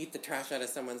 You eat the trash out of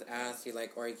someone's ass. You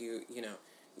like, or you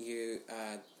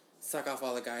suck off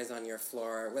all the guys on your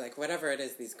floor. Like, whatever it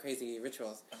is, these crazy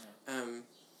rituals.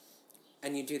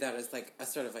 And you do that as like a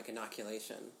sort of like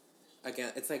inoculation.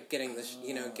 Again, it's like getting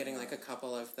getting like a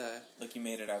couple of the... Like you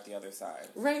made it out the other side.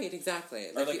 Right, exactly.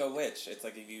 Or like a witch. It's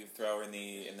like if you throw her in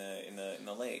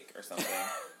the lake or something,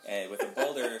 and with a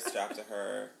boulder strapped to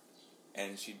her,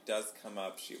 and she does come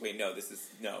up.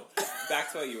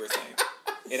 Back to what you were saying.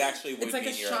 It actually would it's like be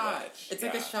a your shot. witch. It's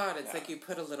like a shot. It's like you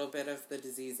put a little bit of the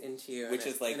disease into you, which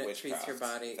is like and it witchcraft. treats your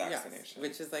body. Vaccination.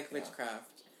 Which is like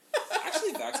witchcraft.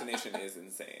 Actually, vaccination is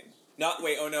insane. Not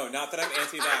that I'm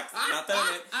anti-vax.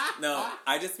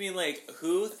 I just mean, like,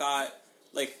 who thought,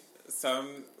 like,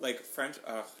 some, like, French...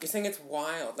 You're saying it's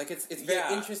wild. Like, it's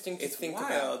very interesting to think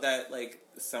about. It's wild that, like,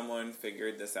 someone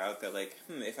figured this out, that, like,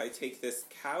 if I take this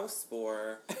cow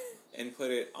spore and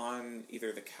put it on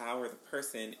either the cow or the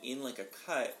person in, like, a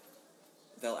cut,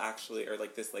 they'll actually... Or,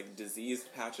 like, this, like,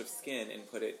 diseased patch of skin and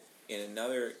put it in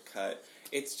another cut.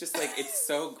 It's just, like, it's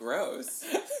so gross.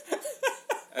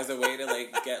 As a way to,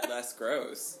 like, get less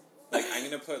gross. Like, I'm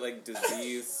gonna put, like,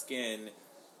 diseased skin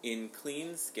in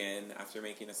clean skin after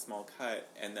making a small cut,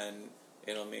 and then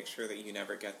it'll make sure that you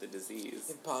never get the disease.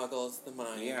 It boggles the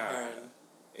mind. Yeah.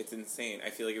 It's insane. I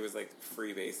feel like it was, like,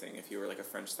 freebasing if you were, like, a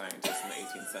French scientist in the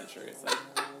 18th century. It's like,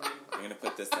 I'm gonna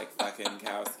put this, like, fucking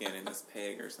cow skin in this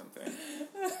pig or something.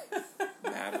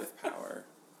 Mad with power.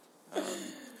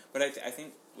 But I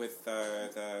think with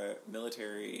the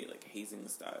military, like, hazing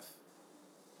stuff,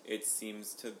 it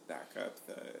seems to back up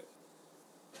the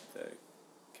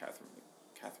Catherine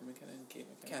McKinnon? Kate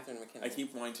McKinnon? Catherine McKinnon. I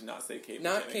keep wanting to not say Kate McKinnon.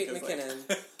 Not Kate McKinnon.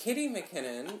 Like, Kitty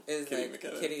McKinnon is Kitty like...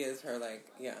 McKinnon. Kitty is her, like...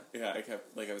 Yeah. Yeah,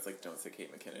 I was like, don't say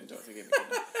Kate McKinnon, don't say Kate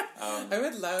McKinnon. I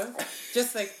would love...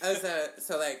 Just like, as a...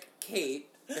 So, like, Kate...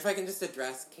 If I can just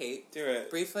address Kate... Do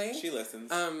it. Briefly. She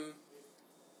listens.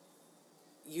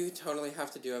 You totally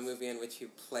have to do a movie in which you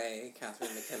play Catherine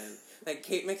McKinnon. Like,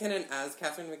 Kate McKinnon as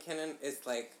Catherine McKinnon is,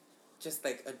 like, just,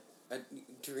 like, a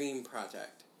dream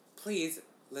project. Please,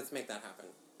 let's make that happen.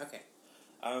 Okay.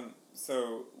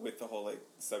 So, with the whole, like,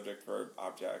 subject, verb,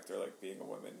 object, or, like, being a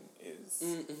woman is,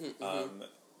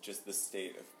 just the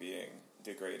state of being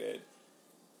degraded,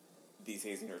 these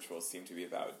hazing rituals seem to be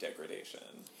about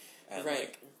degradation. And,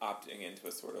 like, opting into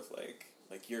a sort of, like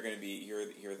you're gonna be,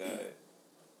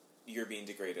 you're being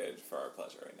degraded for our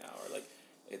pleasure right now, or like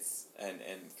it's and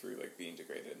through like being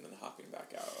degraded and then hopping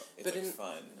back out, it's but like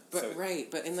fun.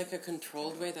 But in like a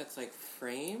controlled way that's like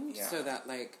framed so that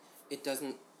like it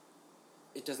doesn't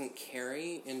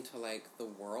carry into like the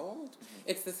world.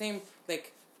 It's the same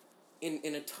like in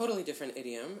a totally different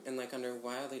idiom and like under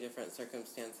wildly different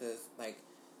circumstances. Like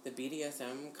the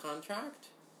BDSM contract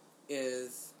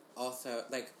is also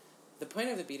like the point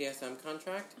of the BDSM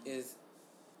contract is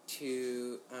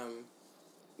to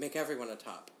make everyone a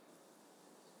top.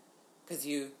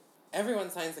 because everyone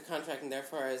signs the contract and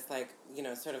therefore is like, you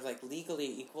know, sort of like legally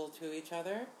equal to each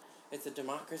other. It's a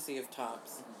democracy of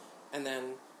tops. Mm-hmm. And then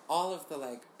all of the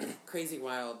like crazy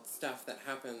wild stuff that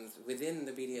happens within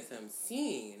the BDSM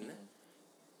scene, mm-hmm.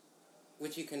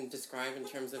 which you can describe in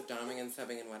terms of doming and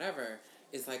subbing and whatever,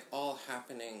 is like all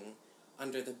happening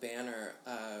under the banner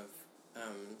of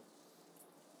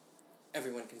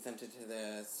everyone consented to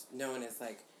this. No one is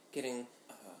like getting...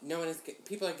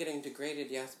 people are getting degraded,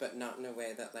 yes, but not in a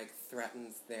way that, like,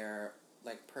 threatens their,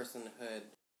 like, personhood.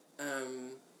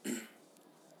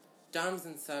 Doms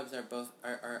and subs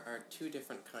are two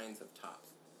different kinds of tops.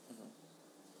 Mm-hmm.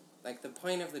 Like, the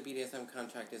point of the BDSM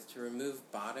contract is to remove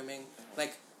bottoming,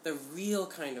 like, the real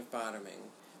kind of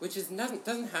bottoming, which is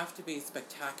doesn't have to be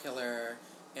spectacular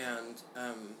and,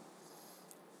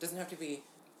 doesn't have to be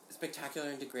spectacular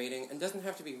and degrading, and doesn't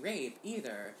have to be rape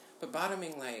either, but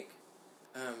bottoming, like,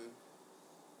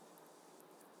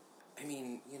 I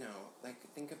mean, you know, like,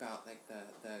 think about, like,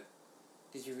 the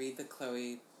did you read the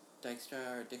Chloe Dykstra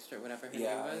or Dykstra, whatever her name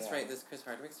was, right, this Chris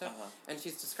Hardwick stuff, and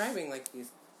she's describing, like,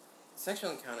 these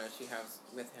sexual encounters she has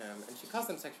with him, and she calls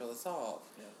them sexual assault,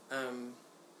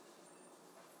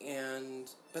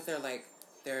 but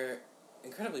they're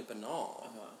incredibly banal,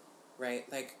 right,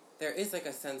 like, there is, like,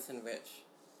 a sense in which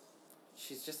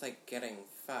she's just, like, getting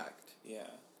fucked. Yeah.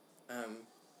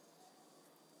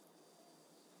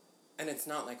 And it's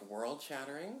not, like,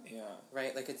 world-shattering. Yeah.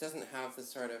 Right? Like, it doesn't have the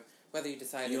sort of... Whether you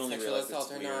decide it's sexual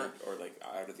assault or not. Or, like,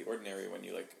 out of the ordinary when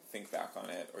you, like, think back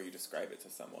on it or you describe it to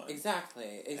someone.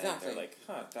 Exactly. And they're like,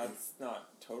 that's not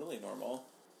totally normal.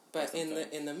 But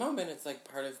in the moment, it's, like,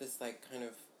 part of this, like, kind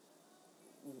of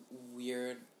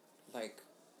weird, like,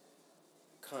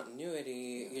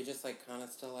 continuity. You're just, like, kind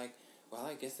of still, like, well,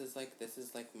 I guess this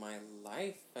is, like, my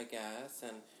life, I guess.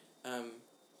 And,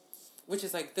 which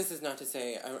is, like, this is not to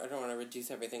say, I don't want to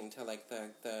reduce everything to, like,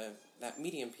 that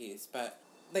medium piece, but,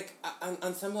 like,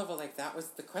 on some level, like, that was,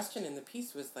 the question in the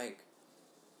piece was, like,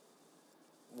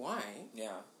 why?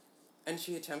 Yeah. And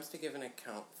she attempts to give an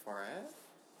account for it,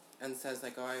 and says,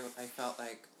 like, I felt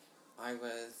like I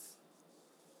was,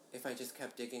 if I just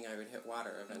kept digging, I would hit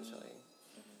water eventually.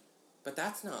 Mm-hmm. But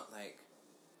that's not, like,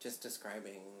 just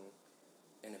describing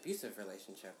an abusive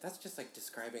relationship. That's just, like,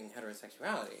 describing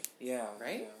heterosexuality. Yeah.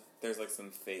 Right? Yeah. There's, like, some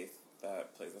faith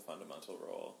that plays a fundamental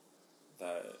role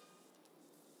that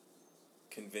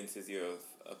convinces you of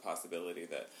a possibility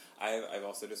that... I've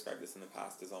also described this in the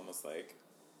past as almost like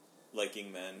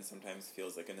liking men sometimes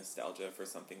feels like a nostalgia for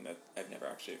something that I've never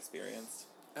actually experienced.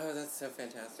 Oh, that's so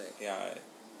fantastic. Yeah,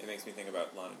 it makes me think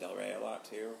about Lana Del Rey a lot,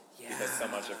 too. Yeah. Because so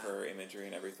much of her imagery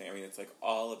and everything, I mean, it's, like,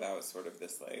 all about sort of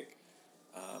this, like,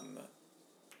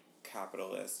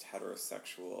 capitalist,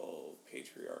 heterosexual,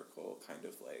 patriarchal kind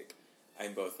of, like,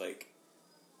 I'm both, like,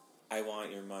 I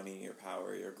want your money, your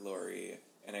power, your glory,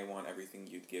 and I want everything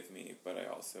you'd give me, but I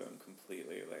also am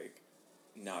completely, like,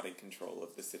 not in control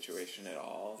of the situation at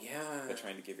all. Yeah. But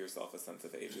trying to give yourself a sense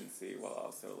of agency while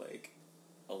also, like,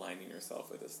 aligning yourself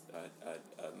with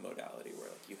a modality where,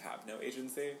 like, you have no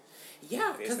agency.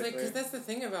 Yeah, because that's the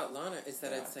thing about Lana, is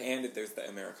that it's, like... And there's the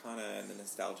Americana and the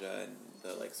nostalgia and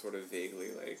the, like, sort of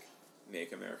vaguely, like,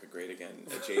 make America great again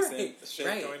adjacent shit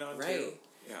going on, too.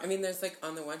 Yeah. I mean, there's, like,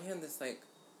 on the one hand, this, like...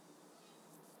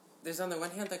 There's, on the one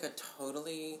hand, like, a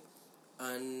totally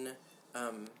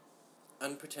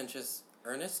unpretentious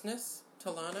earnestness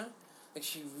to Lana. Like,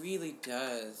 she really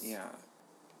does... Yeah.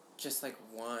 Just, like,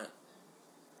 want...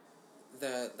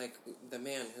 the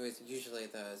man who is usually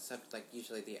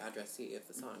usually the addressee of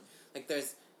the song. Mm-hmm. Like,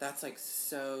 that's, like,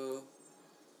 so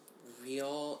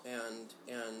real and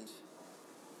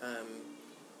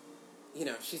you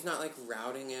know, she's not, like,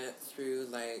 routing it through,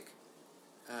 like,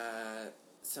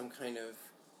 some kind of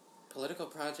political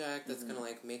project that's gonna,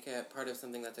 like, make it part of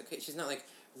something that's okay. She's not, like,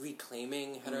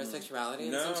 reclaiming heterosexuality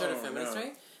in some sort of feminist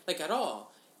way. Like, at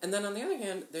all. And then on the other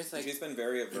hand, there's, like... She's been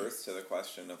very averse to the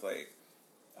question of, like,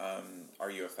 are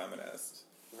you a feminist?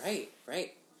 Right.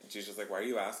 And she's just like, why are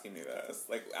you asking me this?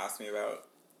 Like, ask me about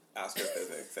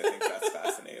astrophysics. I think that's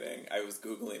fascinating. I was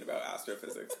Googling about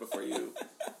astrophysics before you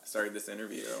started this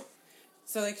interview.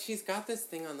 So, like, she's got this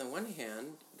thing on the one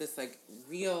hand, this, like,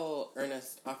 real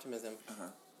earnest optimism.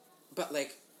 Uh-huh. But,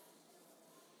 like,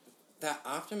 that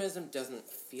optimism doesn't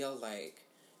feel like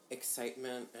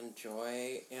excitement and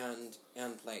joy and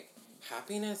like,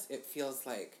 happiness. It feels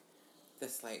like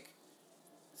this, like,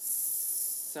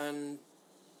 sun-bleached,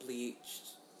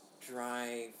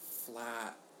 dry,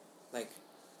 flat, like,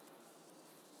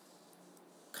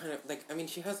 kind of, like, I mean,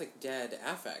 she has, like, dead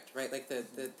affect, right? Like,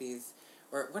 these...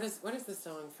 Or what is the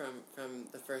song from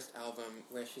the first album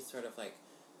where she sort of, like,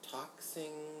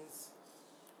 sings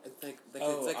It's like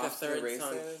Oh, it's like the Off to the third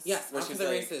song. Races? Yes, Where Off to she's the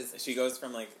like, Races. She goes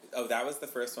from like, oh, that was the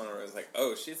first one where it was like,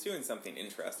 oh, she's doing something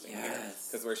interesting here. Yes.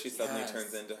 Because where she suddenly Yes.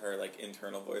 turns into her like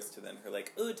internal voice to then her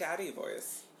like, ooh, daddy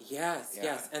voice. Yes, Yeah.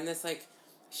 yes, and this like,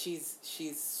 she's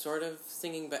sort of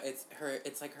singing, but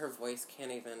it's like her voice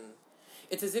can't even.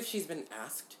 It's as if she's been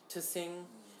asked to sing,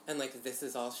 and like this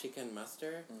is all she can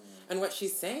muster. And what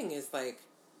she's saying is like,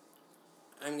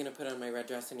 I'm gonna put on my red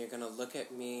dress and you're gonna look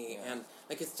at me, and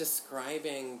like it's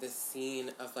describing this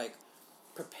scene of like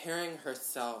preparing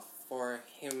herself for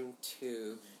him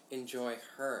to enjoy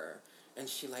her, and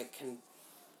she like can.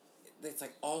 It's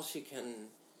like all she can.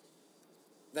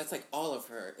 That's like all of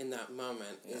her in that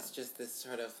moment is just this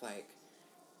sort of like,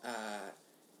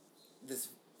 this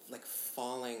like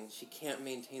falling. She can't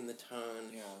maintain the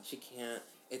tone. Yeah. She can't.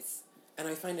 And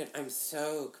I find I'm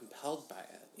so compelled by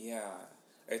it. Yeah.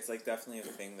 It's like definitely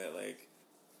a thing that like,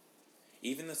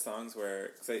 even the songs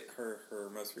where, cause her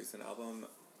most recent album,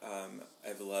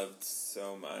 I've loved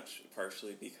so much,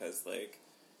 partially because like,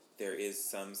 there is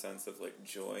some sense of like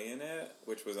joy in it,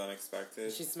 which was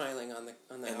unexpected. She's smiling on the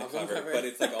and album the cover. But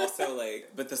it's like also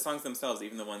like, but the songs themselves,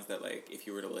 even the ones that like, if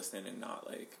you were to listen and not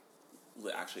like,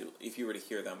 actually, if you were to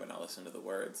hear them but not listen to the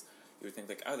words, you would think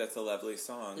like, oh, that's a lovely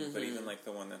song. But even like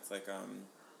the one that's like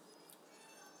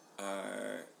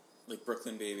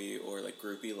Brooklyn Baby or like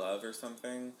Groupie Love or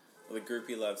something. Like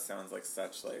Groupie Love sounds like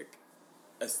such like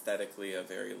aesthetically a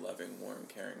very loving, warm,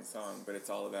 caring song, but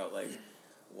it's all about like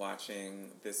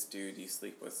watching this dude you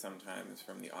sleep with sometimes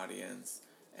from the audience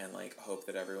and like hope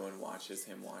that everyone watches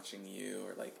him watching you,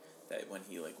 or like that when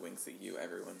he like winks at you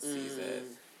everyone sees it,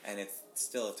 and it's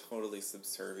still a totally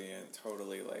subservient,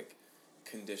 totally like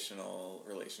conditional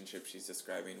relationship she's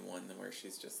describing, one where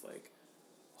she's just like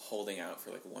holding out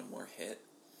for like one more hit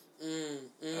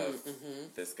of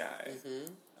this guy,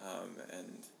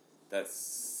 and that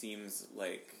seems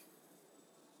like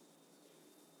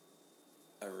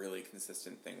a really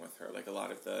consistent thing with her. Like a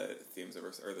lot of the themes of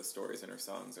her, or the stories in her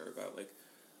songs are about like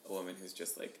a woman who's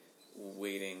just like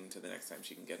waiting to the next time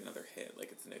she can get another hit,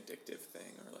 like it's an addictive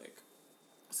thing, or like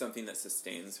something that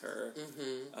sustains her.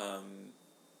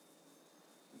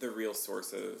 The real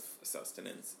source of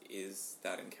sustenance is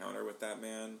that encounter with that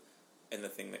man, and the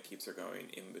thing that keeps her going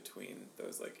in between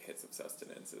those like hits of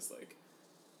sustenance is like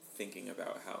thinking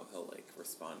about how he'll like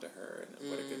respond to her and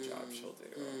what a good job she'll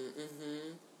do.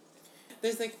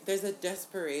 There's a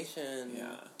desperation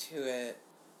to it,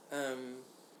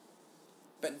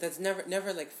 but that's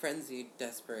never like frenzied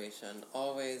desperation.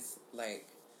 Always like,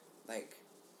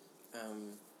 I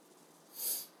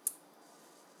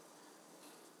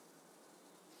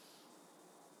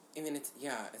mean it's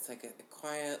like a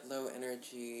quiet, low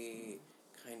energy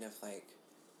kind of like,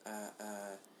 I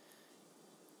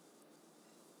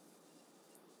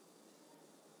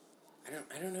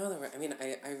don't know the word. I mean,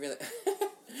 I really,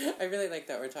 I really like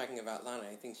that we're talking about Lana.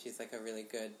 I think she's like a really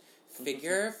good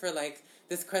figure for like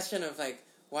this question of like,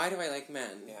 why do I like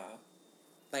men? Yeah.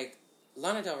 Like,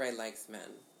 Lana Del Rey likes men.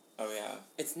 Oh yeah.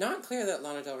 It's not clear that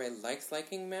Lana Del Rey likes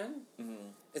liking men.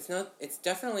 It's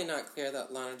definitely not clear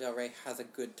that Lana Del Rey has a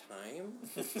good time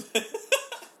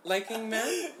liking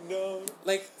men. No.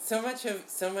 Like, so much of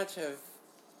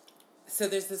so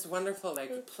there's this wonderful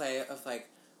like play of like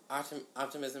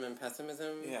optimism and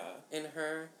pessimism in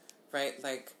her, right?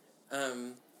 Like,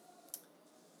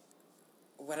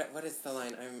 what is the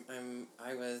line?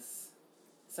 I was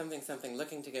something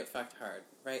looking to get fucked hard,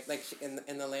 right? Like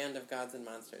in the land of gods and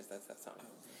monsters. That's that song.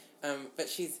 But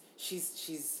she's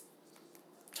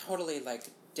totally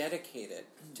like dedicated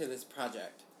to this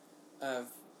project of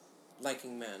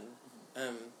liking men,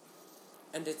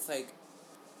 and it's like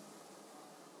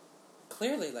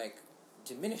clearly like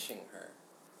diminishing her.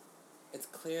 It's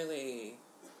clearly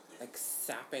like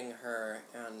sapping her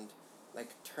and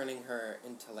like turning her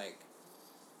into like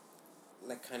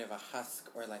kind of a husk,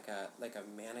 or like a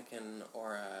mannequin,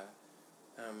 or a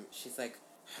she's like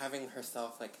having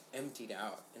herself like emptied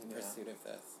out in pursuit of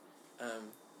this,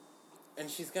 and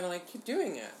she's gonna like keep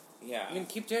doing it. Yeah. I mean,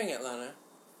 keep doing it, Lana.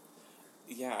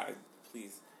 Yeah,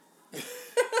 please.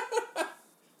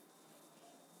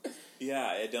 Yeah,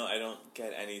 I don't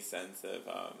get any sense of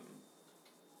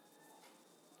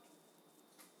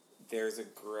there's a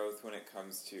growth when it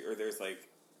comes to, or there's like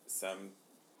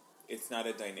it's not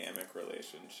a dynamic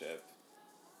relationship.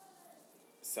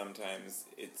 Sometimes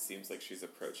it seems like she's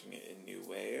approaching it in new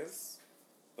ways,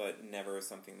 but never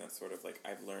something that's sort of like,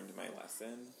 I've learned my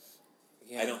lesson.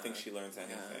 Yeah. I don't think she learns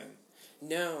anything.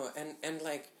 No, and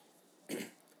like,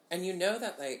 and you know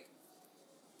that like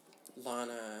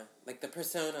Lana, like the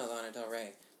persona Lana Del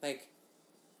Rey, like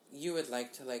you would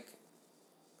like to like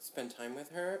spend time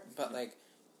with her, but like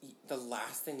the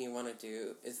last thing you want to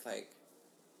do is, like,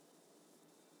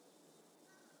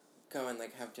 go and,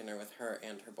 like, have dinner with her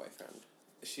and her boyfriend.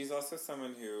 She's also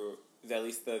someone who, at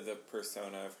least the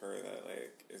persona of her that,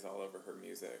 like, is all over her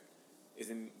music,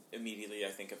 is immediately, I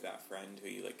think, of that friend who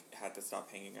you, like, had to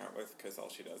stop hanging out with because all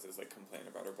she does is, like, complain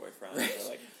about her boyfriend. Right. Or,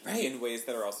 like, Right. in ways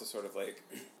that are also sort of, like,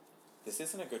 this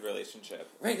isn't a good relationship.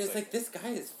 Right, it's like, this guy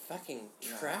is fucking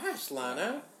trash,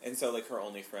 Lana. Yeah. And so, like, her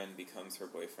only friend becomes her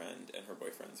boyfriend and her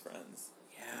boyfriend's friends.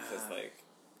 Yeah. Because, like,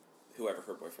 whoever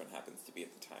her boyfriend happens to be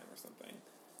at the time or something.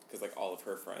 Because, like, all of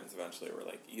her friends eventually were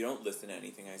like, you don't listen to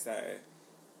anything I say,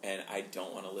 and I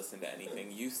don't want to listen to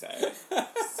anything you say.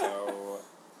 So,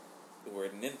 we're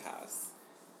at an impasse.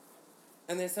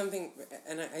 And there's something,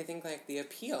 and I think, like, the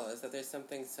appeal is that there's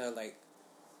something so, like,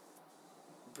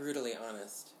 brutally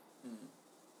honest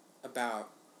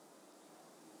about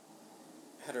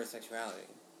heterosexuality.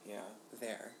 Yeah.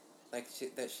 There. Like,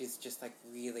 that she's just, like,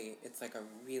 really, it's, like, a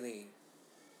really,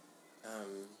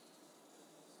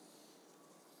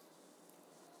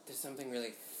 there's something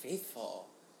really faithful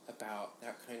about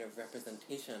that kind of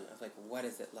representation of, like, what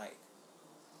is it like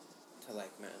to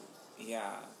like men.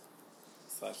 Yeah.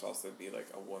 / also be, like,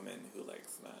 a woman who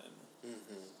likes men.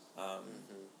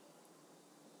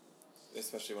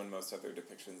 Especially when most other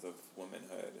depictions of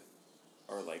womanhood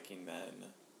or liking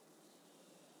men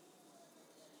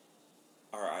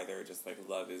are either just, like,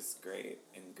 love is great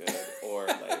and good, or,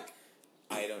 like,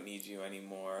 I don't need you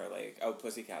anymore, like, oh,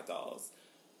 Pussycat Dolls.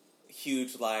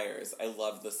 Huge liars. I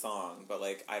love the song, but,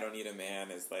 like, I don't need a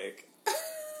man is, like...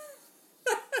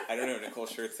 I don't know, Nicole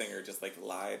Scherzinger just, like,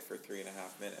 lied for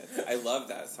 3.5 minutes. I love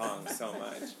that song so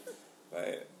much,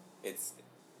 but it's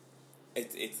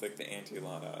like the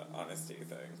anti-Lana honesty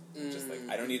thing. Just, like,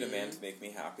 I don't need a man to make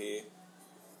me happy.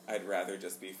 I'd rather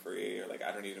just be free. Or, like,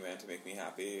 I don't need a man to make me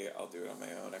happy. I'll do it on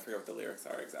my own. I forget what the lyrics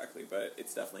are exactly, but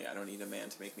it's definitely, I don't need a man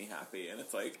to make me happy. And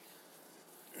it's, like,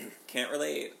 can't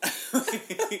relate.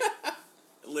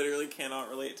 Literally cannot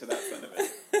relate to that sentiment.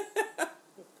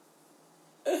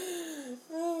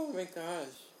 Oh my gosh.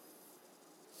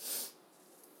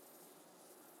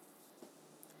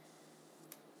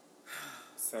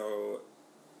 So,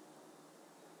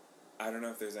 I don't know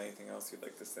if there's anything else you'd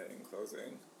like to say in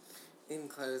closing. In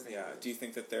closing. Yeah. Do you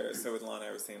think that so with Lana,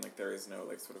 I was saying, like, there is no,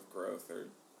 like, sort of growth or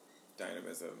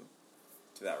dynamism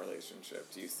to that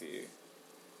relationship? Do you see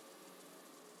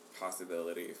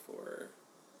possibility for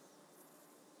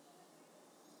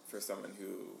someone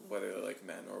who, whether they're, like,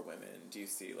 men or women, do you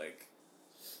see, like,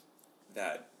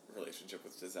 that relationship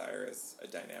with Desire as a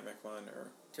dynamic one,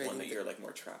 or one that you're, like,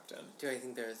 more trapped in? Do I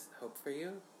think there's hope for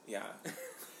you? Yeah.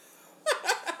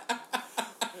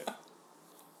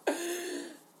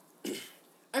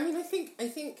 I mean, I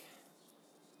think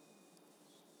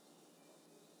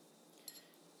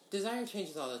desire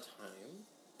changes all the time.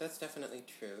 That's definitely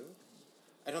true.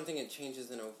 I don't think it changes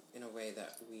in a way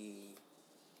that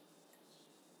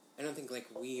I don't think, like,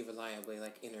 we reliably,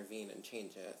 like, intervene and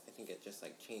change it. I think it just,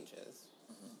 like, changes.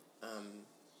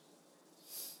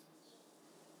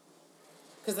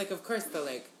 Because, like, of course, the,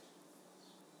 like,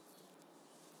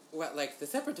 what, like, the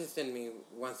separatist in me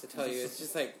wants to tell you is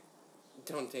just, like,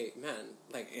 don't date men.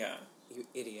 Like, yeah. You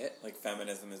idiot. Like,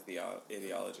 feminism is the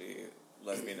ideology,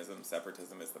 lesbianism,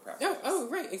 separatism is the practice. Oh,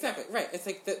 right, exactly, right. It's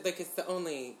like, it's the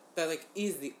only, that, like,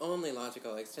 is the only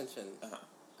logical extension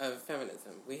of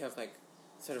feminism. We have, like,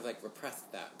 sort of, like,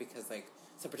 repressed that because, like,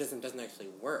 separatism doesn't actually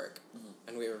work,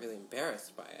 and we were really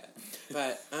embarrassed by it.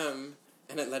 But, and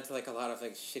it led to, like, a lot of,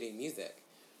 like, shitty music.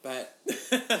 But,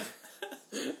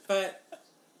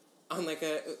 on, like,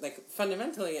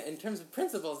 fundamentally, in terms of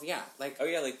principles, yeah, like... Oh,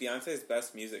 yeah, like, Beyonce's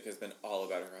best music has been all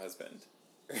about her husband.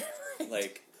 Right.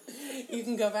 Like... You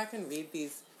can go back and read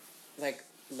these, like,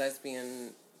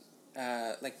 lesbian,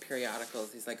 like,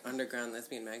 periodicals, these, like, underground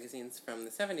lesbian magazines from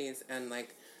the 70s, and,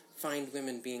 like, find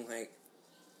women being like,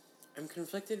 I'm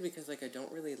conflicted because, like, I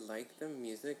don't really like the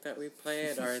music that we play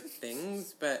at our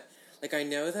things, but, like, I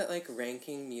know that, like,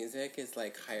 ranking music is,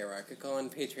 like, hierarchical and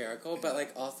patriarchal, but,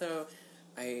 like, also,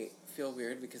 I feel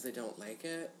weird because I don't like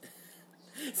it.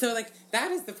 So, like,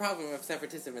 that is the problem of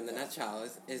separatism in the nutshell,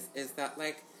 is that,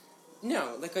 like,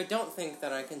 no, like, I don't think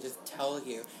that I can just tell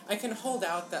you. I can hold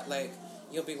out that, like,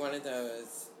 you'll be one of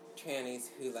those trannies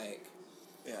who, like,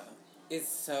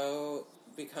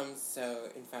 becomes so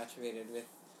infatuated with,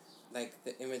 like,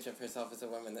 the image of herself as a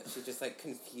woman that she just, like,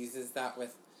 confuses that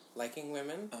with liking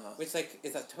women, which, like,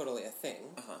 is totally a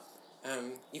thing.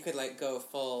 You could, like, go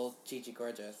full Gigi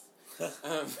Gorgeous.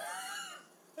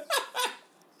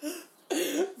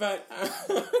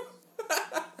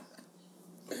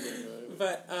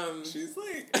 But, she's,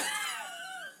 like,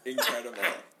 incredible.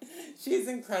 She's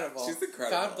incredible. She's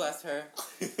incredible. God bless her.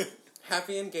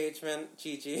 Happy engagement,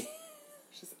 Gigi.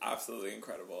 She's absolutely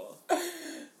incredible.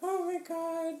 Oh my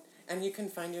god. And you can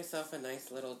find yourself a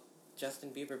nice little Justin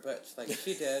Bieber butch like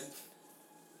she did.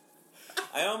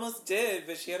 I almost did,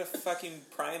 but she had a fucking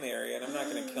primary, and I'm not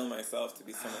going to kill myself to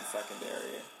be someone's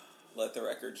secondary. Let the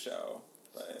record show.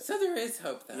 But so there is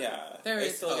hope, then. Yeah. There I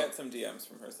is still hope. get some DMs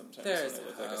from her sometimes There's when I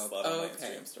look hope. like a slut on my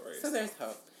Instagram stories. So there's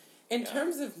hope. In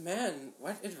terms of men,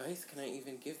 what advice can I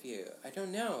even give you? I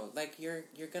don't know. Like, you're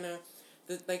gonna...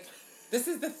 this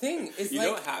is the thing. Is you like,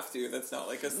 don't have to. That's not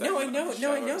like a No, I segment know. on the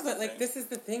No, I show know. or But, like, something. this is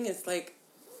the thing. Is, like...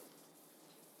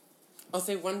 I'll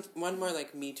say one more,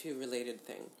 like, Me Too related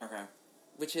thing. Okay.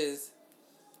 Which is...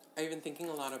 I've been thinking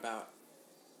a lot about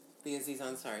the Aziz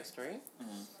Ansari story.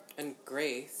 Mm-hmm. And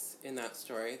Grace, in that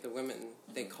story, the woman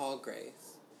they call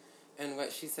Grace. And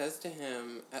what she says to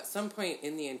him, at some point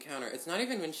in the encounter, it's not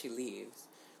even when she leaves,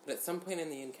 but at some point in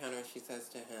the encounter, she says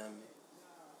to him,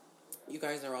 you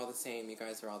guys are all the same, you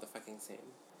guys are all the fucking same.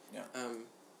 Yeah.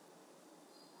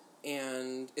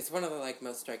 And it's one of the, like,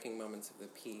 most striking moments of the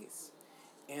piece.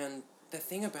 And the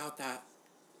thing about that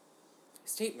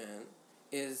statement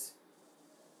is,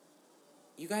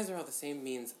 you guys are all the same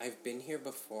means I've been here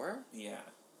before. Yeah.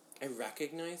 I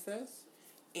recognize this.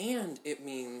 And it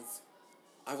means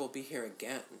I will be here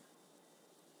again.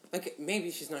 Like, maybe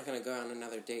she's not going to go on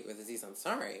another date with Aziz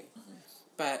Ansari. Mm-hmm.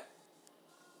 But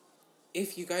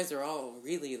if you guys are all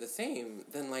really the same,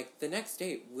 then, like, the next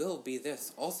date will be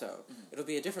this also. Mm-hmm. It'll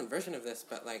be a different version of this,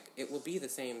 but, like, it will be the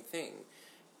same thing.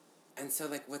 And so,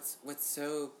 like, what's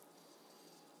so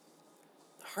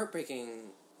heartbreaking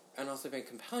and also very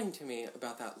compelling to me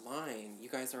about that line, you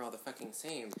guys are all the fucking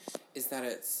same, is that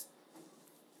it's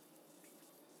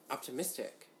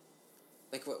optimistic.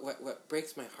 Like, what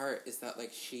breaks my heart is that,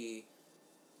 like, she,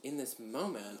 in this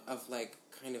moment of, like,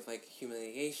 kind of, like,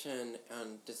 humiliation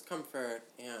and discomfort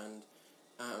and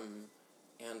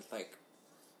like,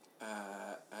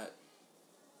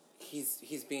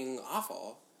 he's being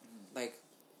awful, like,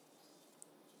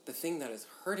 the thing that is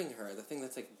hurting her, the thing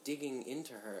that's, like, digging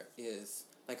into her is,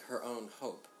 like, her own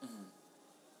hope. Mm-hmm.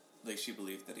 Like, she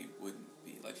believed that he wouldn't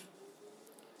be, like...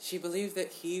 She believed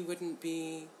that he wouldn't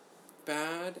be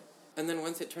bad, and then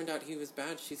once it turned out he was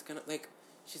bad, she's gonna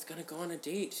go on a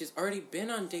date. She's already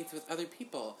been on dates with other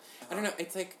people. Uh-huh. I don't know,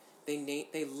 it's like,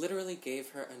 they literally gave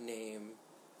her a name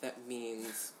that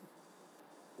means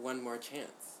one more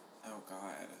chance. Oh,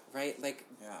 God. Right? Like,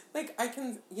 yeah. Like, I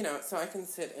can, so I can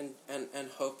sit and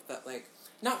hope that, like,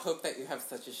 not hope that you have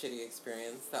such a shitty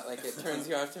experience that, like, it turns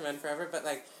you off to men forever, but,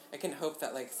 like, I can hope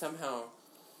that, like, somehow,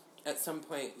 at some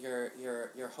point,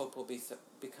 your hope will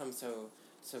become so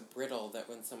brittle that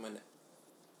when someone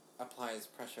applies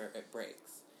pressure, it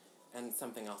breaks, and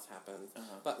something else happens.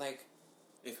 Uh-huh. But, like...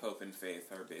 If hope and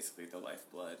faith are basically the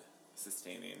lifeblood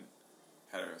sustaining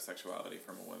heterosexuality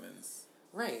from a woman's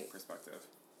perspective.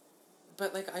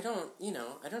 But, like, I don't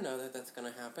know that that's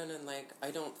gonna happen, and, like,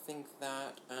 I don't think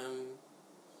that,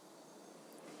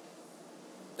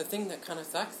 the thing that kind of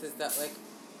sucks is that, like,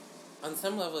 on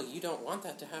some level, you don't want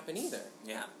that to happen either.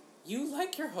 Yeah. You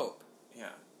like your hope.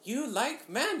 Yeah. You like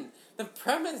men. The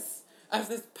premise of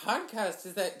this podcast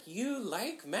is that you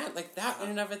like men. Like, that in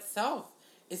and of itself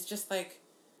is just, like,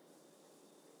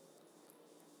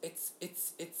 it's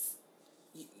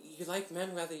you like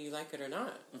men whether you like it or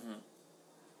not. Mm-hmm.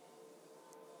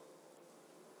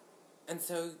 And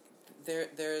so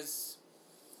there's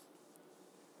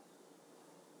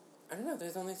I don't know,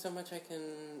 there's only so much I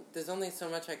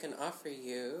can offer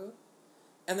you,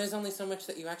 and there's only so much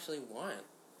that you actually want,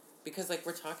 because, like,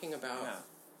 we're talking about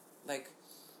like,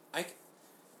 I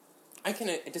can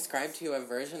describe to you a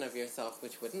version of yourself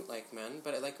which wouldn't like men,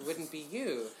 but it, like, wouldn't be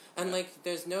you, and like,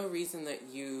 there's no reason that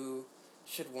you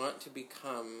should want to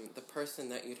become the person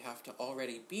that you'd have to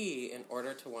already be in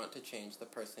order to want to change the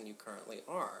person you currently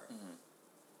are. Mm-hmm.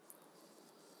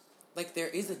 Like, there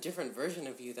is a different version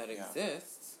of you that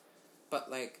exists, but,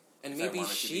 like, and maybe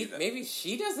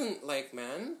she doesn't like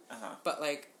men, but,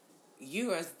 like,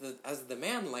 you as the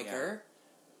man liker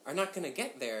are not going to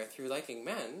get there through liking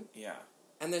men. Yeah.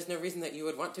 And there's no reason that you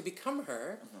would want to become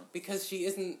her, because she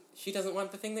doesn't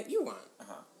want the thing that you want.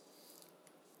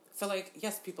 So, like,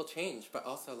 yes, people change, but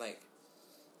also, like,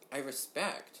 I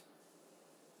respect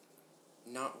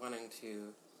not wanting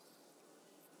to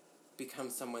become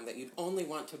someone that you'd only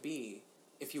want to be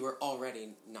if you were already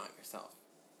not yourself.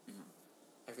 Mm-hmm.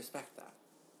 I respect that.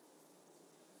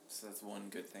 So that's one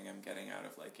good thing I'm getting out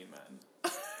of liking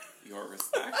men. Your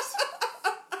respect.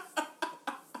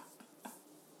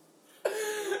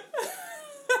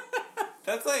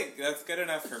 That's good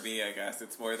enough for me, I guess.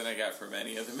 It's more than I get from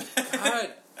any of the men.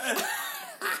 God.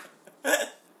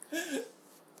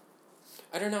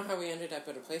 I don't know how we ended up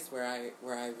at a place where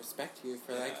I respect you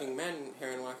for liking men,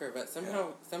 Harron Walker, but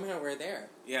somehow we're there.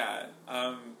 Yeah.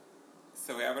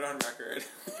 So we have it on record.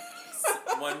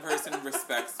 One person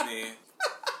respects me.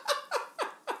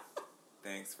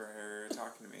 Thanks for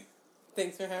talking to me.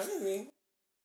 Thanks for having me.